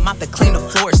need a mop to clean the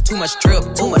floors, too much drip.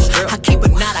 I keep a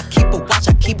knot, I keep a watch,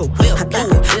 I keep a whip.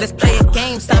 Let's play a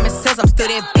game. Simon says I'm still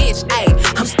that bitch.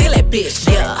 I'm still that bitch.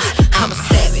 I'm a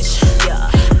savage.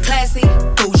 Classy,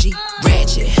 bougie,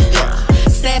 ratchet,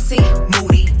 sassy,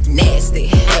 moody,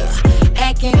 nasty,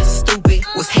 acting stupid.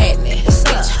 What's happening,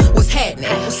 bitch? What's happening,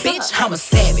 bitch? I'm a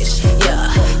savage.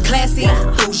 Classy,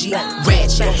 bougie,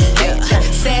 ratchet,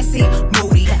 sassy,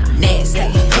 moody, nasty,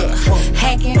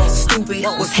 hacking stupid.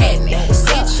 What's happening,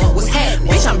 bitch? What's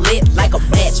happening? Bitch, I'm lit like a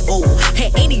match. Ooh,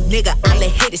 hey, any nigga I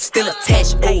let hit is still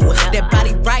attached. Ooh, that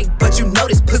body right, but you know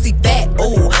this pussy fat.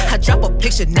 Ooh, I drop a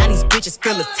picture, now these bitches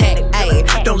feel attacked.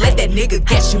 Ayy, don't let that nigga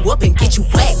gas you up and get you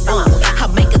whacked. I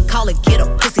make a call and get a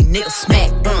pussy nigga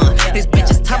smack. This bitch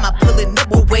is time I pullin' up,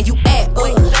 well, where you at?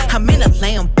 Ooh, I'm in a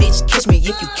lamb, bitch, catch me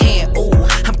if you can. Ooh,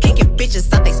 I'm kicking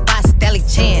bitches out they spot, Stelly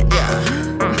Chan.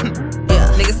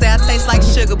 Niggas say I taste like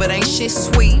sugar, but ain't shit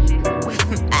sweet.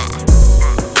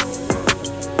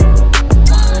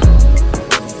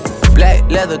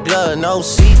 Leather glove, no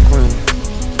sequin.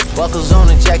 Buckles on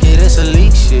the jacket, it's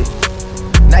elite shit.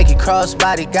 Nike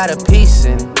crossbody got a piece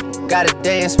in it. Gotta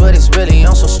dance, but it's really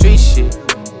on some street shit.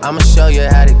 I'ma show you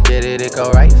how to get it. It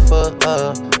go right foot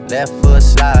up, left foot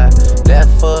slide. Left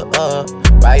foot up,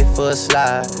 right foot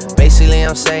slide. Basically,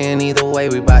 I'm saying either way,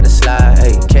 we bout to slide.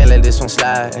 Hey, can't let this one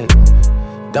slide. Hey.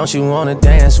 Don't you wanna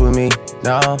dance with me?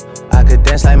 No, I could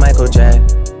dance like Michael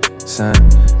Jackson.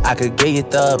 I could get you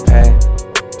the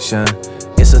passion.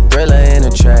 It's a thriller in a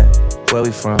trap. Where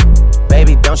we from?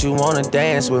 Baby, don't you wanna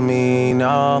dance with me?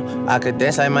 No, I could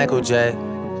dance like Michael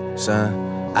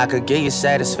Jackson. I could get you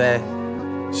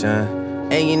satisfaction.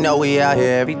 And you know we out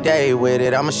here every day with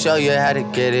it. I'ma show you how to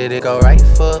get it. It go right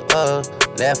foot up,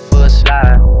 left foot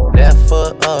slide. Left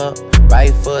foot up,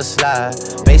 right foot slide.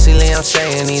 Basically, I'm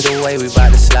saying either way, we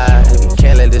bout to slide. Hey,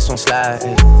 can't let this one slide.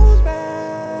 Hey.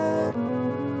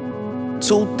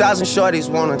 2,000 shorties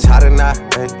wanna tie the knot,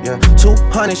 hey, yeah.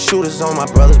 200 shooters on my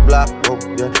brother's block, oh,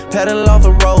 yeah. Pedal off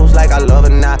the roads like I love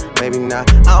it, not, maybe not.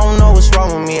 I don't know what's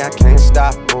wrong with me, I can't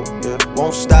stop, oh, yeah.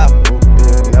 Won't stop, oh,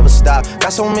 yeah, never stop.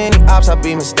 Got so many ops, I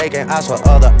be mistaken ops for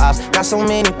other ops. Got so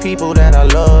many people that I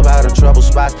love out of trouble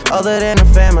spots. Other than the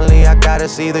family, I got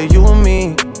it's either you or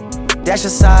me. That's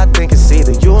just how I think it's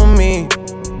either you or me.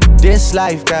 This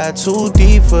life got too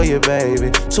deep for you, baby.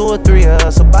 2 or 3 of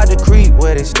us about to creep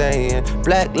where they stayin'.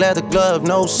 Black leather glove,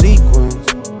 no sequins.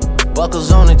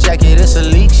 Buckles on the jacket, it's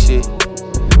elite shit.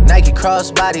 Nike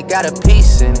crossbody got a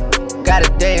piece in it.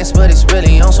 Gotta dance, but it's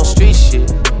really on some street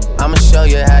shit. I'ma show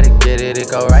you how to get it.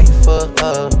 It go right foot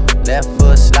up, left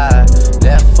foot slide.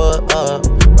 Left foot up,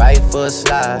 right foot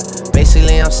slide.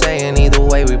 Basically, I'm saying either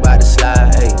way, we bout to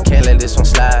slide. Hey, can't let this one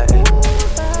slide. Hey.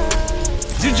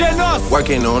 DjNos.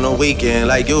 Working on the weekend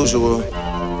like usual.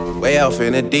 Way off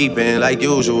in the deep end like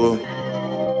usual.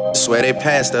 Swear they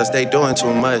passed us, they doing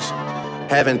too much.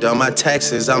 Haven't done my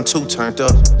taxes, I'm too turned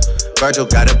up. Virgil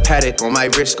got a paddock on my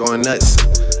wrist going nuts.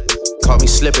 Caught me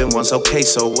slipping once, okay,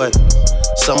 so what?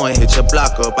 Someone hit your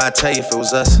block up, I tell you if it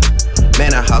was us.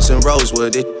 Man, a house in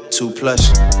Rosewood, it too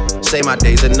plush. Say my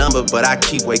day's a number, but I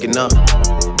keep waking up.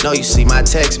 Know you see my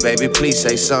text, baby, please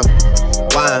say something.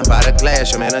 Wine by the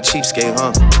glass, your man a cheapskate,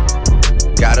 huh?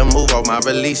 Gotta move on my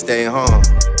release day, huh?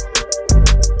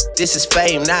 This is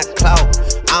fame, not clout.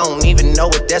 I don't even know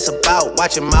what that's about.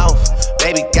 Watch your mouth.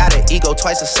 Baby got an ego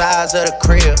twice the size of the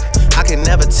crib. I can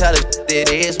never tell it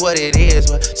is what it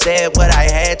is. But said what I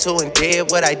had to and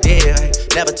did what I did.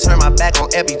 Never turn my back on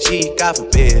FBG, God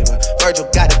forbid. Virgil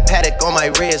got a paddock on my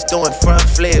wrist, doing front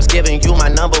flips. Giving you my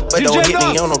number, but don't hit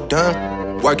me on no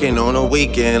dime. Working on the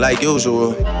weekend like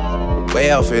usual.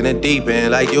 Way off in the deep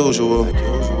end like usual.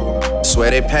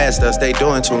 Swear they passed us, they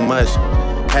doing too much.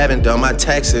 Haven't done my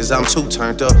taxes, I'm too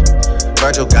turned up.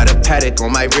 Virgil got a paddock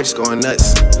on my wrist going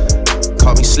nuts.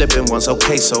 Caught me slipping once,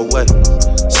 okay, so what?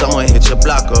 Someone hit your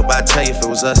block up, I tell you if it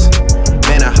was us.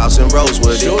 Man, a house in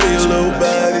Rosewood. Shorty a little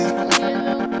body.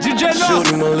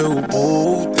 Shorty my little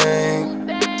boo thing.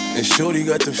 And Shorty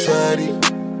got the fatty.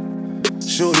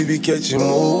 Shorty be catching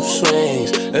mood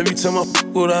swings. Every time I f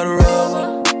without a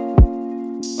rubber,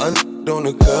 I on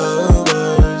the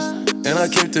covers. And I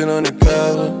kept it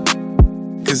undercover.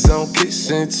 Cause I don't kiss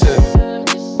and tell.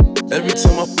 Every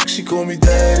time I f, she call me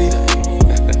daddy.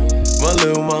 My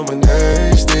little mama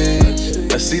nursed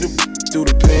it. I see the through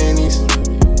the panties.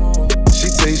 She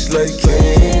tastes like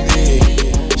candy.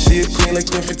 She a queen like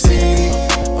Nefertiti.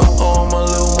 My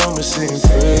little mama sitting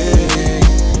pretty.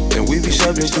 And we be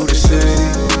shopping through the city.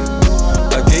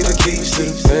 I gave the keys to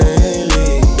the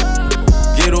Bentley.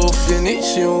 Get off your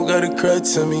knees, you don't gotta cry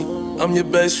to me. I'm your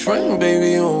best friend,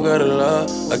 baby, you don't gotta lie.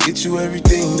 I get you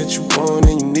everything that you want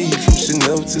and you need. From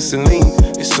Chanel to Celine,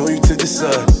 it's on you to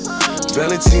decide.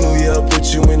 Valentino, yeah, I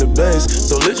put you in the best.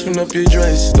 Start lifting up your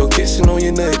dress, start kissing on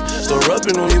your neck, start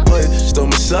rubbing on your butt, start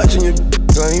massaging your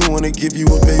I ain't wanna give you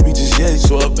a baby just yet,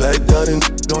 so I backed out and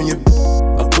on your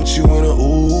I put you in an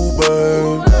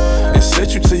Uber and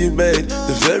sent you to your bed.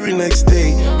 The very next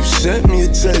day, you sent me a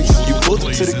text. You pulled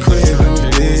it to the crib and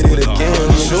you did it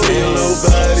again. Shorty a little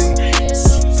body,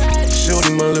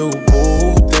 Shorty my little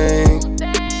boo thing,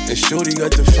 and Shorty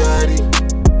got the fatty.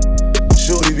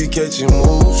 Shorty be catching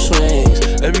mood swings.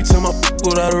 Every time I f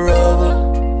without a rubber,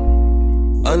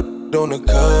 I on the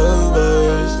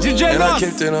covers. And I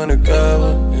kept it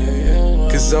undercover.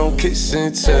 Cause I don't kiss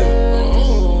and tell.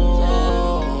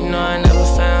 You know I never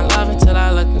found love until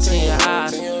I looked into your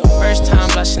eyes. First time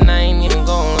blushing, I ain't even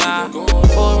gon' lie.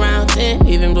 4 round 10,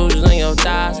 even bruises on your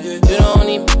thighs. You the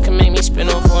only can make me spin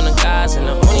off on the guys. And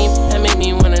the only that make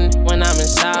me wanna when I'm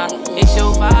inside. It's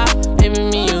your vibe, baby,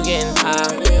 me you getting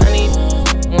high. I need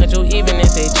want you even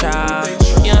if they try.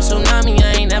 Young tsunami,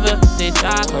 I ain't never did get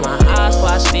dry, close my eyes before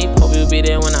I sleep. Hope you'll be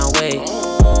there when I wake.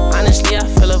 Honestly, I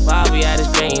feel a vibe, we at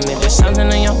this dream. If there's something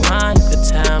in your mind, you could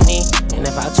tell me. And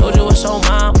if I told you what's on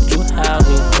mine, would you help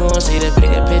me? You won't see the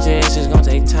bigger picture, it's just gonna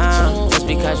take time. Just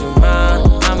because you mine,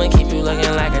 I'ma keep you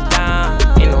looking like a dime.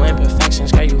 Ain't no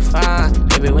imperfections, girl, you fine.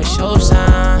 Baby, what's your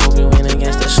sign? Hope you win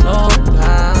against the slow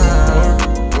line.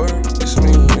 It's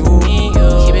me and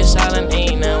you. Keep it silent,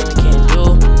 ain't nothing we can do.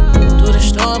 Through the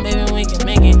storm, baby, we can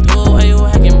make it through. Why you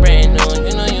acting brand new?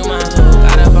 You know you might do.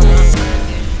 Got up on my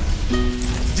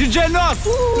DjNos!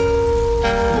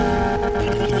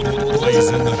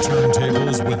 Blazing the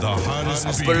turntables with the hottest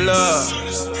beats. For love,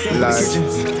 like,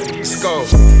 let's go.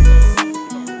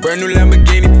 Brand new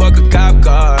Lamborghini, fuck a cop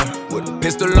car. With a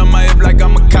pistol on my hip like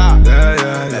I'm a cop.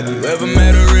 Have you ever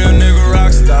met a real nigga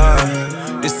rock star?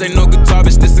 This ain't no guitar,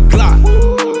 bitch, this a Glock.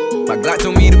 My Glock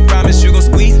told me to promise you gon'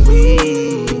 squeeze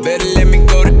me. You better let me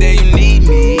go the day you need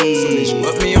me. So that you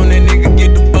up me on that nigga,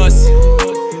 get the bus.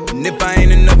 And if I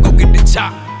ain't enough, go get the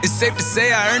chop. It's safe to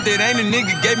say I earned it, ain't a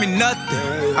nigga gave me nothing.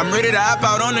 I'm ready to hop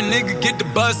out on a nigga, get the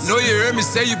bus. Know you heard me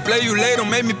say you play, you late, don't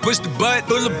make me push the butt.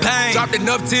 Full of pain, dropped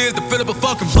enough tears to fill up a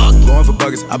fucking bucket. Going for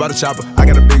buckets, I bought a chopper. I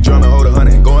got a big drum to hold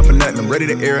 100. Going for nothing, I'm ready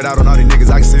to air it out on all these niggas.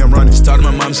 I can see I'm running. Just talk to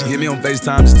my mom, she hit me on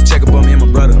FaceTime just to check up on me and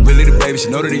my brother. I'm really the baby, she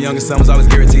know that the youngest son was always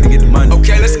guaranteed to get the money.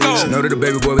 Okay, let's go. She know that the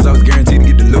baby boy was always guaranteed to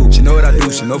get the loot. She know what I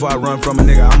do, she know if I run from a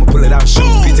nigga, I'ma pull it out, shoot.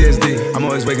 PTSD, I'm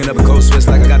always waking up in cold sweats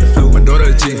like I got the flu. My daughter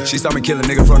a G, she saw me kill a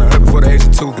nigga in front of her before the age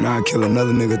of 2. And I'd kill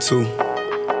another nigga too,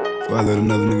 before I let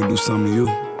another nigga do something to you.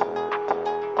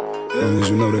 As long as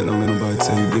you know that, don't let nobody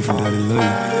tell you different, that they love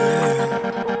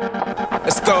you.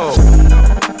 Let's go.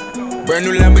 Brand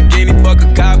new Lamborghini, fuck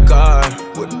a cop car.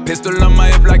 With a pistol on my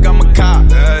hip like I'm a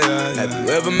cop. Have you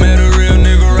ever met a real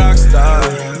nigga rock star?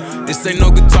 This ain't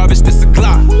no guitar, bitch, this a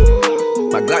Glock.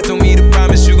 My Glock told me to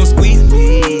promise you gon' squeeze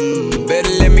me. You better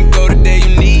let me go the day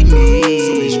you need me.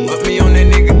 So bitch, you up me on that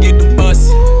nigga, get the bus.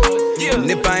 And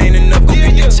if I ain't enough, go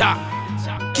get the chop.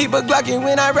 Keep a Glockin'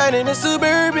 when I ride in the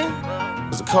Suburban.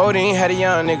 Was a codeine, had a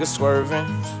young nigga swerving.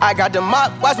 I got the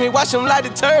mop, watch me wash him like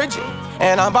detergent.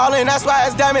 And I'm ballin', that's why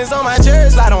it's diamonds on my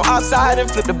jersey. Slide on outside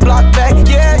and flip the block back,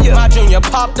 yeah, yeah. My junior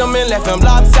popped him and left him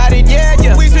lopsided, yeah,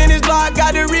 yeah. We spin his block,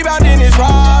 got the rebound in his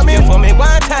ramen. For me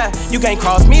one time, you can't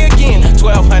cross me again.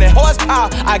 1200 horsepower,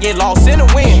 I get lost in the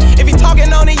wind. If he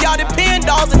talking on it, y'all depend,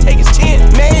 dolls and take his chin.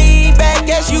 Maybach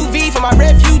SUV for my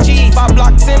refugees. 5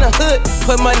 blocks in the hood,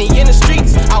 put money in the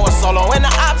streets. I was solo and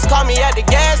the ops called me at the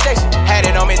gas station. Had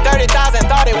it on me 30,000,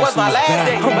 thought it was my last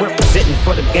day. I'm representing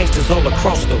for the gangsters all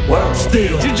across the world.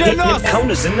 Still hitting them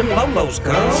corners in them lolos,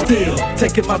 girl. Still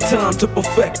taking my time to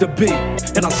perfect the beat,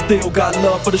 and I still got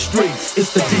love for the streets.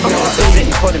 It's the DR. I'm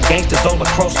representing for the gangsters all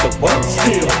across the world.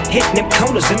 Still hitting them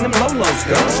corners in them lolos,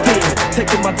 girl. Still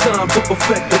taking my time to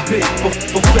perfect the beat,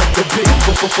 perfect the beat,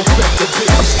 perfect the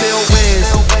beat. I'm still Wiz.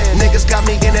 Niggas got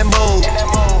me in that mood.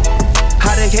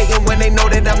 How they hatin' when they know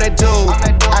that I'm that dude?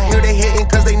 I hear they hatin'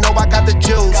 cause they know I got the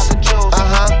juice.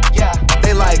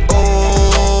 They like,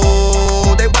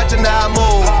 ooh, they watchin' how I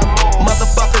move.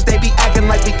 Motherfuckers, they be acting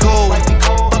like we cool.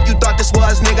 Fuck you thought this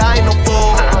was, nigga, I ain't no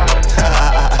fool.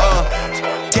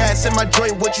 Gas in my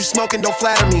joint, what you smoking, don't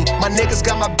flatter me. My niggas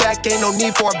got my back, ain't no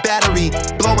need for a battery.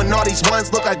 Blowing all these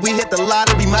ones, look like we hit the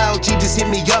lottery. My OG just hit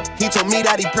me up, he told me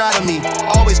that he proud of me.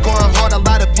 Always going hard, a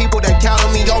lot of people that count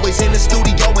on me. Always in the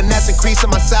studio, and that's increasing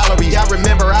my salary. I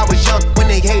remember I was young when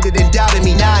they hated and doubted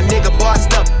me. Now a nigga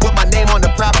bossed up, put my name on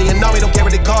the property, and no, we don't care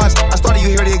what it costs. I started,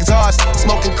 you hear the exhaust,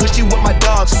 smoking cushy with my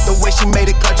dogs. The way she made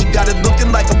it cut, you got it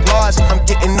looking like applause. I'm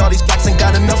getting all these plaques and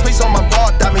got enough space on my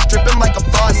ball. Diamonds dripping like a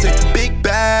faucet. Big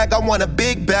bag, I want a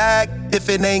big bag. If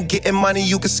it ain't getting money,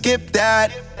 you can skip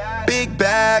that. Big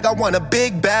bag, I want a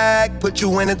big bag. Put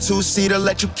you in a 2-seater,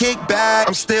 let you kick back.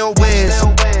 I'm still Wiz.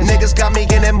 Niggas got me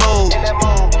in that mood.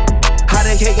 How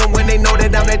they hatin' when they know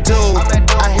that I'm that dude?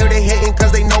 I hear they hatin'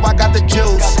 cause they know I got the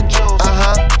juice.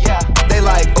 They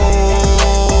like,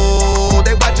 ooh,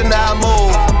 they watchin' how I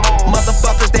move.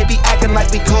 Motherfuckers, they be acting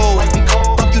like we cool.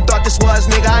 Fuck you thought this was,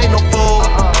 nigga, I ain't no fool.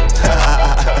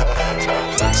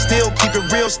 Still keep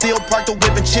it real, still park the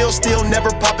whip and chill. Still never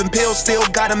popping pills, still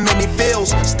got them in their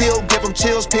feels. Still give them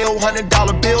chills, pill,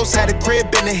 $100 bills. Had a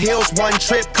crib in the hills, one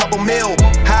trip, couple mil.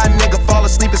 High nigga fall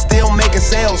asleep and still making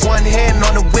sales. One hand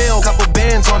on the wheel, couple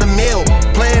bands on the mill.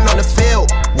 Playing on the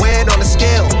field, weighed on the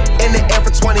scale. In the air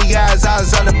for 20 hours, I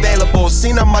was unavailable.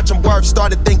 Seen how much I'm worth,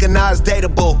 started thinking I was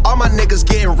dateable. All my niggas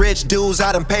getting rich, dudes,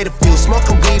 I done paid a few.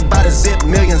 Smoking weed by the zip,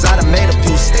 millions, I done made a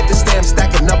few. Stick to stamp,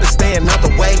 stacking up and stay another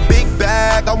way. Big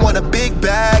bag, I want a big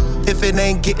bag. If it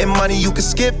ain't getting money, you can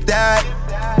skip that.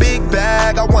 Big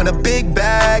bag, I want a big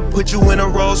bag. Put you in a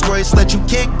Rolls Royce, let you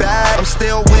kick back. I'm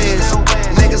still whiz.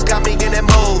 Niggas got me in that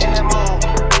mood.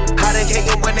 How they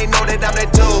hatin' when they know that I'm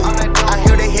that dude? I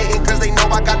hear they hatin' cause they know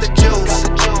I got the juice.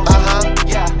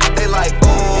 They like,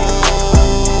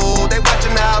 ooh, they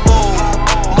watchin' how I move.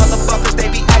 Motherfuckers, they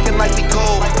be acting like we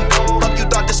cool. Fuck you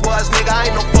thought this was, nigga, I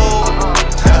ain't no fool.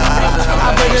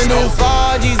 I put the new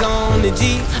 4G's on the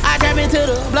G. I trap into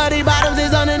the bloody bottoms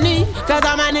is underneath. Cause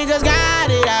all my niggas got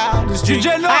it out the street.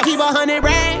 I keep 100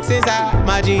 racks inside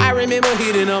my jeans. I remember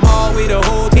hitting them all with the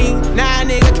whole team. Now a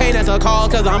nigga can't answer call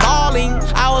cause I'm balling.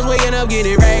 I was waking up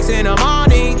getting racks in the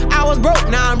morning. I was broke,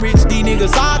 now I'm rich, these niggas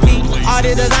salty. All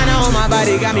the designer on my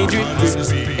body got me drip.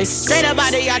 It's straight up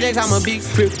out the objects, I'm a big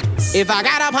crip. If I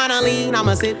got up on a lean,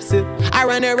 I'ma sip. I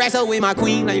run the racks up with my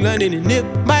queen like London and Nip.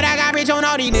 But I got rich on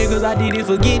all these niggas, I didn't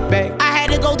forget back. I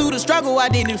had to go through the struggle, I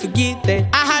didn't forget that.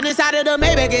 I hopped inside of the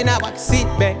Maybach and now I can sit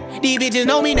back. These bitches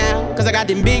know me now, cause I got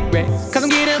them big racks. Cause I'm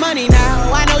getting money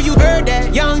now, I know you heard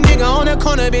that. Young nigga on the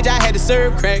corner, bitch, I had to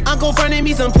serve crack. Uncle fronted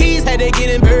me some peas, had to get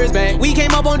them birds back. We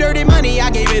came up on dirty money, I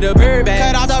gave it a bird back.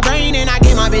 Cut off the brain and I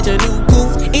gave my bitch a new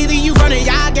goof. Either you from the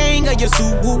y'all gang or you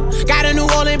Subaru. Got a New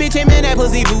Orleans bitch and man, that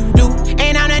pussy voodoo.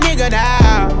 And I'm that nigga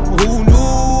now, who knew?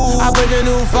 I put the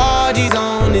new 4G's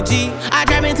on the G. I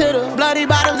trap into the bloody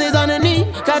bottoms is underneath.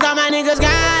 Cause all my niggas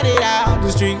got it out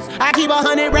the streets. I keep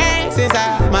 100 racks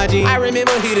inside my jeans. I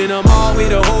remember hitting them all with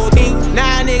the whole team.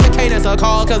 Now a nigga can't answer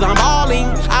call cause I'm balling.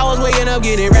 I was waking up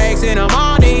getting racks in the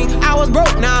morning. I was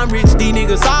broke, now I'm rich, these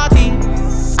niggas salty.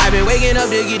 I been waking up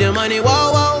to get the money,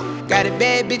 whoa, whoa. Got a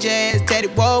bad bitch ass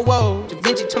tatted, whoa, whoa. Da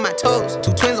Vinci to my toes,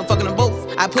 2 twins, I'm fucking them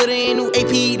both. I put her in new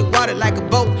AP, the water like a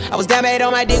boat. I was down bad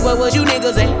on my dick, what was you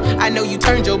niggas at? I know you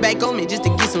turned your back on me just to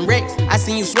get some wrecks. I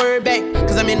seen you swerve back,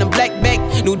 cause I'm in the black back.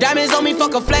 New diamonds on me,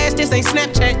 fuck a flash, this ain't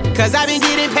Snapchat. Cause I been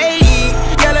getting paid.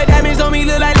 Yellow diamonds on me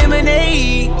look like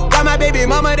lemonade. Got my baby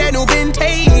mama that new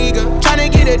Bentayga.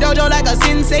 Tryna get a dojo like a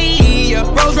sensei.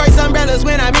 Rolls Royce umbrellas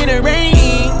when I'm in the rain.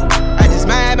 I just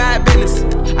mind my business.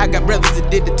 I got brothers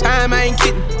that did the time, I ain't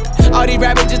kidding. All these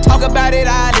rappers just talk about it,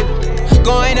 I live it.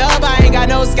 Going up, I ain't got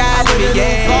no sky limit,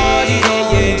 yeah.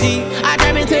 I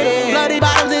trap into the bloody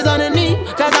bottoms is underneath.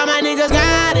 Cause all my niggas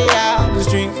got it out the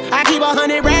streets. I keep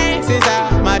 100 racks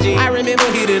inside my jeans. I remember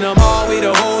hitting them all with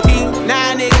the whole team.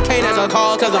 Now a nigga can't answer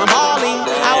call cause I'm balling.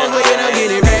 I was waking up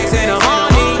getting racks in the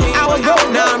morning. I was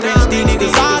broke, now I'm rich, these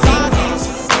niggas salty.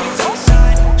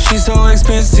 She's so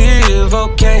expensive,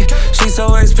 okay. She's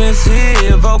so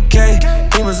expensive, okay.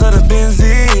 Demons of the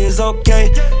Benzies,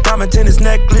 okay. Diamond tennis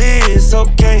necklace,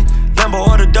 okay. Lambo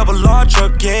or the double R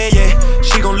truck, yeah, yeah.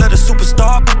 She gon' let a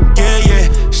superstar, yeah,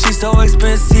 yeah. She's so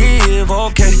expensive,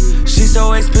 okay. She's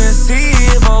so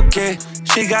expensive, okay.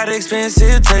 She got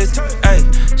expensive taste,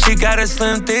 ayy. She got a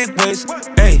slim, thick waist,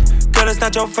 ayy. Girl, it's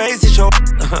not your face, it's your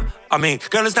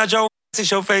girl, it's not your it's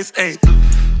your face, ayy.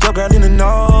 Your girl in the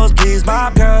nosebleeds,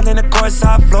 my girl in the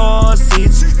courtside floor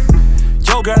seats.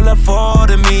 Your girl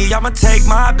afforded me, I'ma take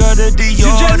my girl to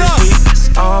Dior this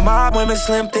week. All my women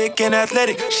slim, thick, and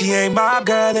athletic. She ain't my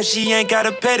girl and she ain't got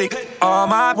a pedic. All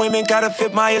my women gotta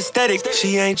fit my aesthetic.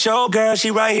 She ain't your girl,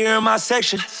 she right here in my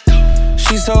section.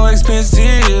 She's so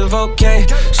expensive, okay.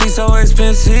 She's so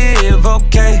expensive,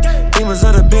 okay. Demons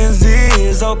of the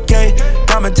Benzies, okay.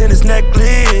 Diamond tennis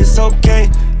necklace, okay.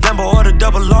 Lambo or the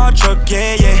double R truck,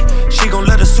 yeah, yeah. She gon'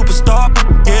 let a superstar,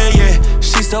 yeah, yeah.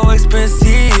 She's so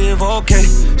expensive, okay.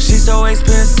 She's so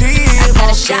expensive, I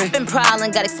got a shopping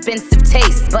problem, got expensive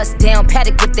taste. Bust down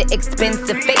paddock with the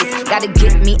expensive face. Gotta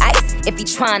get me ice if he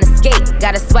tryna skate.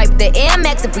 Gotta swipe the Air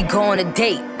Max if we go on a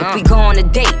date. If we go on a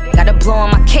date, gotta blow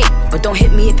on my cape. But don't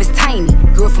hit me if it's tiny.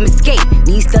 Girl from Escape,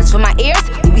 need studs for my ears,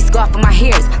 Louis scarf for my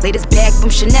hairs. Latest bag from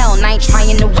Chanel, and I ain't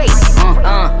trying to wait.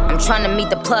 I'm trying to meet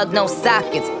the plug, no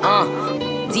sockets.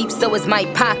 Deep so is my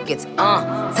pockets.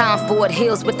 Tom Ford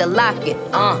Hills with the locket.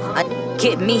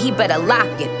 Get me, he better lock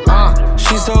it.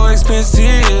 She's so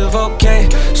expensive, okay.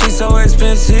 She's so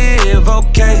expensive,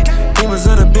 okay. Demons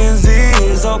of the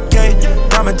Benzies, okay.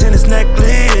 Diamond tennis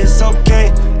necklace,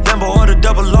 okay. Lambo or the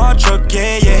double R truck,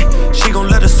 yeah, yeah. She gon'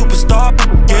 let a superstar,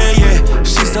 yeah, yeah.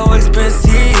 She's so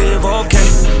expensive, okay.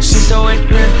 She's so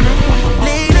expensive.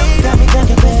 Lean up, got me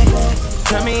thinking, babe.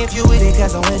 Tell me if you with it,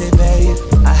 cause I'm with it, babe.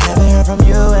 I haven't heard from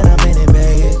you and I'm in it,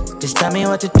 babe. Just tell me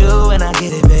what to do and I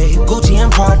get it, babe. Gucci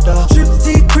and Prada. Trip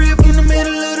to the crib in the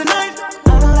middle of the night.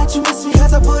 I don't let you miss me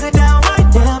cause I put it down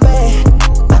right down,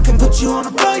 babe. I can put you on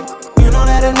a flight. You know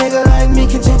that a nigga like me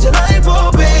can change your life,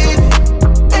 oh, baby.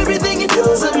 Everything you do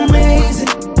is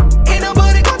amazing. Ain't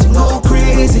nobody got you go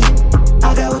crazy.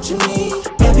 I got what you need.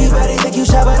 Everybody think you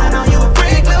shy, but I know you a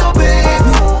freak, little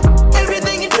baby.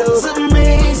 Everything you do is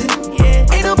amazing.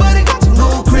 Ain't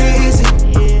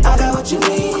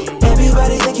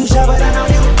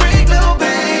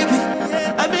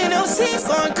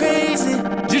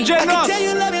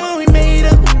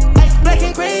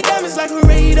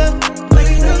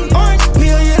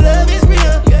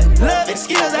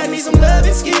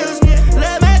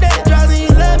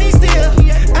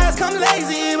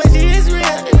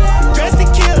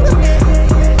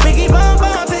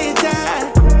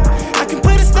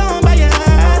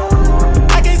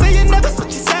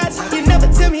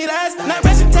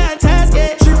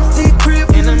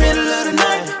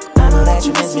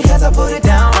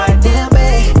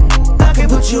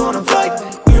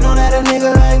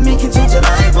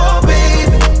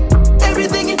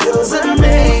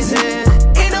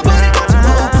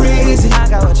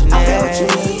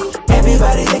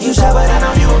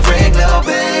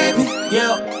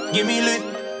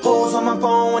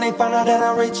out that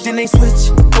I'm rich. Then they switch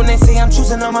when they say I'm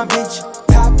choosing on my bitch.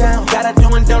 Top down, got her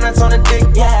doing donuts on the dick,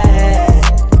 yeah.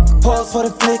 Pause for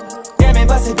the flick. Damn it,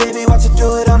 bust it, baby, watch her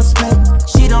do it on the split.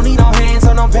 She don't need no hands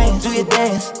or no pants, do your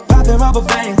dance. Poppin' rubber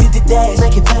bands, hit the dash,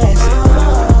 make it fast.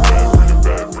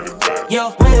 Yo,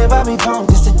 wait about me phone,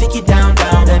 just to dick it down,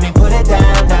 down. Let me put it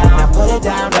down, down, now put it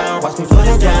down, down. Watch me put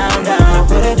it down, down,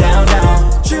 put it down,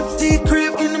 down. Trips to your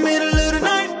crib in the middle of the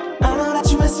night. I know that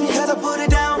you miss me cause I put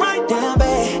it down right down,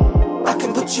 babe. I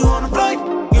can put you on a flight.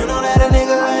 You know that a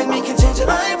nigga like me can change your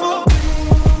life, oh.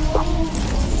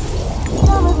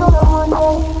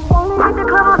 Only hit the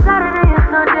club on Saturday and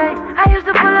Sunday. I used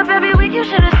to pull up every week, you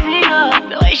should've seen her.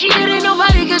 The way she did it,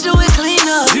 nobody could do it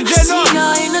cleaner. I seen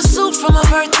her in a suit for my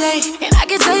birthday, and I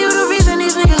can tell you the reason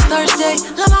these niggas thirsty.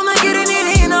 La mama getting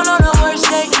it in on the worst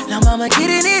day. La mama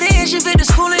getting it in, she fit the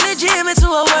school and the gym into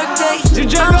a work day.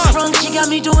 I'm sprung, she got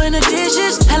me doing the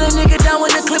dishes. Hella nigga down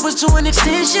when the clip was to an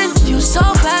extension. You so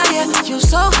bad, yeah, you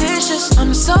so vicious.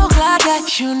 I'm so glad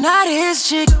that you not his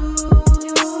chick.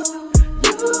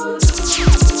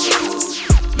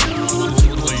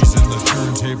 Blazing the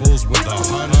turntables with the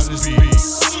hottest beats.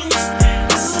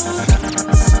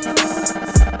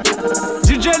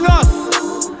 DjNos.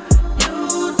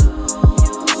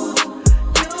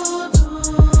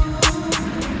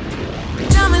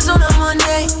 Diamonds on a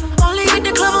Monday. Only hit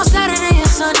the club on Saturday and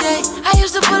Sunday. I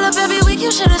used to pull up every week,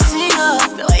 you should've seen her.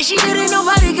 The way she did it,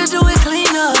 nobody could do it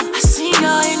cleaner. I seen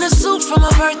her in a suit for my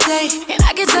birthday, and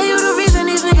I can tell you the reason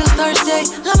these niggas thirsty.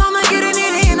 La mama getting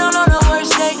it in on the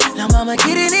worst day. La mama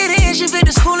getting it in, she fit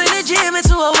the school and the gym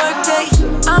into a work day.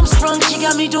 I'm sprung, she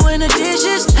got me doing the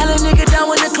dishes. Hella nigga down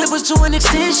when the clip was to an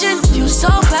extension. You so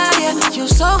bad, yeah, you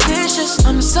so vicious.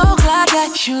 I'm so glad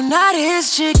that you not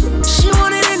his chick. She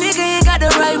wanted a nigga, ain't got the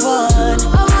right one.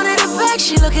 I wanted a bag,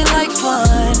 she looking like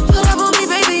fun. Pull up on me,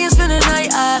 baby, and spend the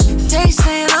night. They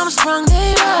saying I'm sprung,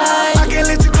 they right. I can't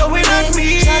let you go without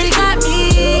me. Shawty got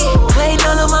me. Waiting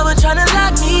on the mama tryna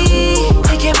lock me.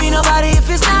 It can't be nobody if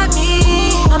it's not me.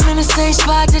 I'm in the same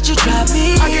spot that you dropped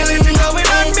me. I can't let you go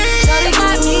without me. Shawty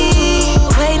got me.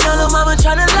 Waiting on the mama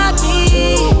tryna lock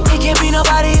me. It can't be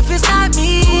nobody if it's not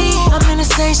me. I'm in the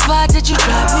same spot that you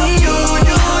dropped me. You.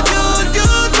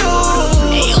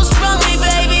 And you sprung me,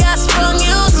 baby, I sprung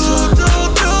you too.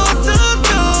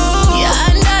 Yeah,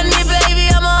 undone me,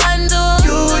 baby, I'm a undo.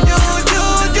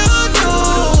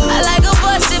 I like a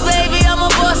bossy, baby, I'm a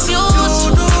boss you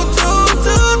too.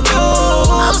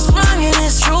 I'm sprung and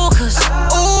it's true, cause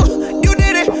ooh, you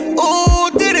did it,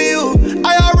 ooh, did it you.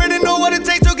 I already know what it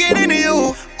takes to get into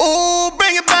you. Ooh,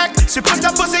 bring it back. She put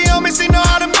that pussy on me, she know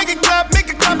how to make it clap,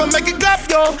 I make it clap,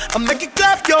 yo. I make it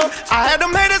clap, yo. I had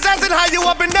them haters asking how you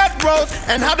up in that road,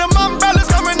 and how them umbrellas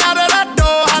coming out of that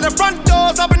door, how the front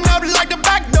doors open up like the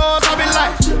back doors. I be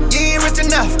like, you ain't rich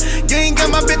enough. You ain't got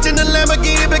my bitch in the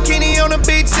Lamborghini bikini on the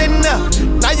beach sitting up.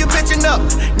 Now you bitching up,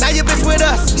 now you bitch with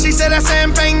us. She said that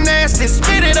champagne nasty,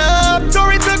 spit it up.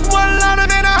 Tori took one line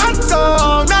and made a hot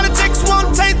song. Now the chicks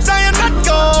want tapes, I am not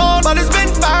gone, but it's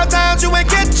been 5 times you ain't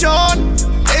catch on.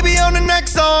 Baby on the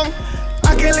next song,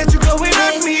 I can't let you go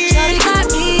without me. Shawty got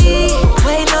me.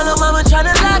 Waiting on the mama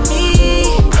tryna lock me.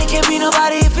 It can't be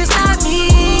nobody if it's not me.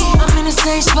 I'm in the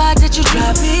same spot that you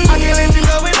dropped me. I can't let you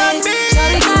go without me.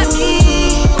 Shawty got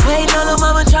me. Waiting on the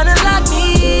mama tryna lock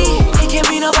me. It can't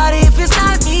be nobody if it's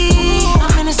not me.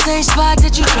 I'm in the same spot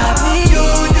that you dropped me. You.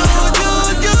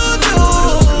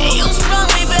 And you sprung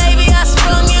me, baby, I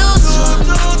sprung you too.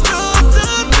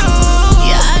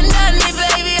 Yeah, undone me,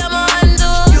 baby, I'm a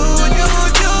undo.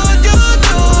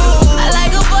 I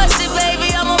like a bossy,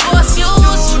 baby, I'm a boss you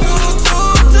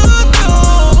too.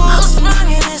 I'm sprung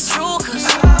and it's true, cause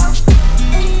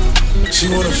she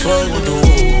wanna fuck with the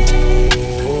woo.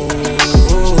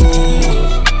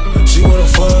 She wanna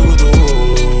fuck with the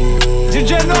woo.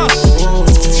 DjNos.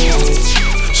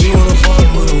 She wanna fuck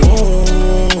with the woo.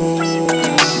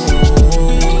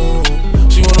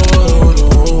 She wanna fuck with the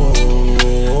woo.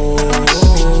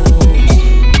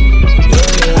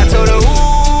 I told her,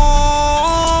 ooh,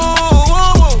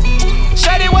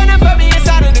 shawty wanna put me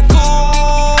inside of the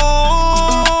cool.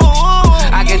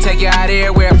 I can take you out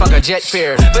everywhere, fuck a jet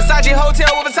fare. Versace hotel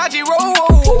with Versace roll.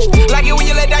 Like it when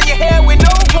you let down your hair with no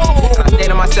clothes. I say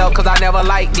to myself, cause I never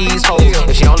like these hoes.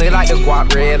 If she only like the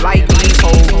guap red, like these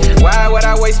hoes. Why would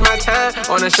I waste my time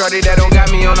on a shorty that don't got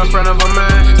me on the front of her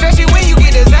mind? Especially when you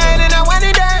get designed and I want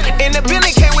it down. And the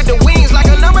Billy came with the wings like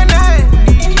a number 9.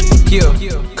 Yeah,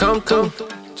 come through,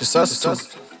 just us two.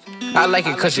 I like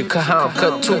it cause you cut how I'm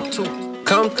cut too.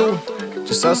 Come through,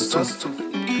 just us two.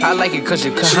 I like it cause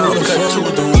you cut how I'm cut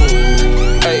too.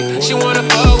 Hey, she wanna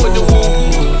fuck with the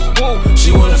woo.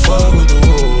 She wanna fuck with the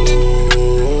woo.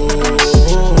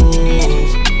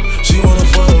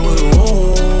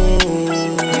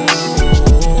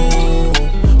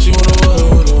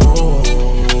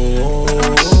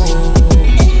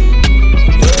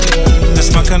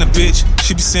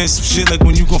 She be saying some shit like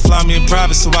when you gon' fly me in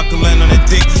private so I can land on that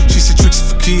dick. She said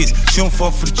tricks for kids, she don't fall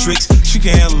for the tricks. She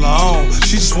can handle her own,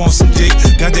 she just wants some dick.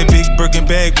 Got that big Birkin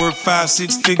bag worth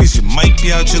 5-6 figures. You might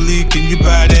be out your league, can you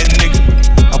buy that nigga?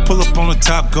 I pull up on the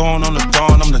top, going on the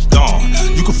dawn, I'm the dawn.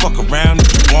 You can fuck around if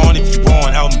you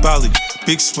want, out in Bali.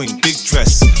 Big swing, big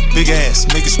dress, big ass,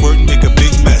 make it squirt, make a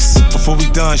big mess. Before we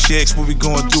done, she asked what we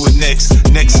gon' do it next.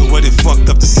 Next, so what it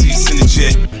fucked up the seats in the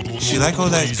jet. She like all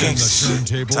that gangsta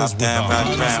shit. Top down,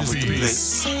 riding around with the blick.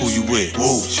 Who you with?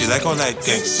 Whoa. She like all that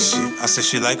gangsta shit. I said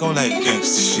she like all that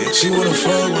gangsta shit. She wanna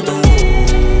fuck with the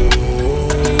wolves.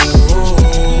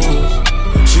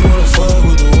 She wanna fuck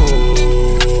with the wolves.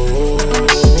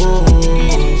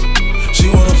 She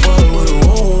wanna fuck with the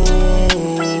wolves.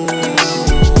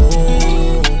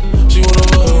 She wanna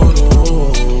fuck with the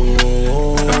wolves.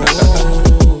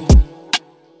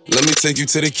 Let me take you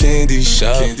to the candy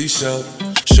shop.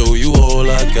 Show you all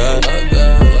I got.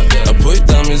 I put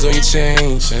diamonds on your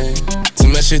chain to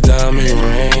match your diamond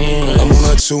ring. I'm on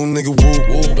that two nigga woo.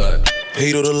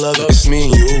 Hate or the love, it's me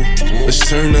and you. Let's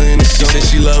turn her into something. She said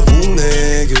she love who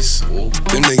niggas.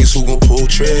 Them niggas who gon' pull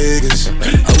triggers.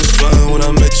 I was fine when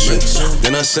I met you.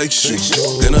 Then I sex you.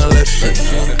 Then I left you.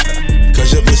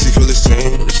 Cause your pussy feel the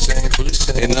same.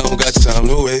 And I don't got time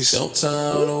to waste.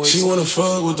 She wanna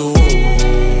fuck with the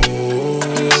wolves.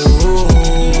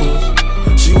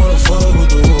 She wanna fuck with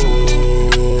the wolves.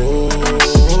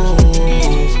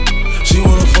 She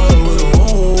wanna fuck with the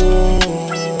wolves.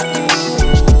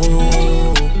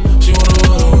 She wanna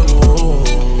fuck with the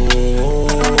wolves.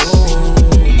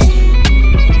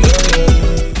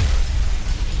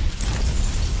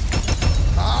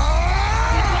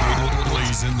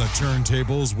 Blazing the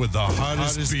turntables with the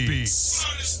hottest beats.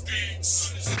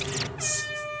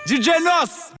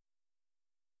 DjNos!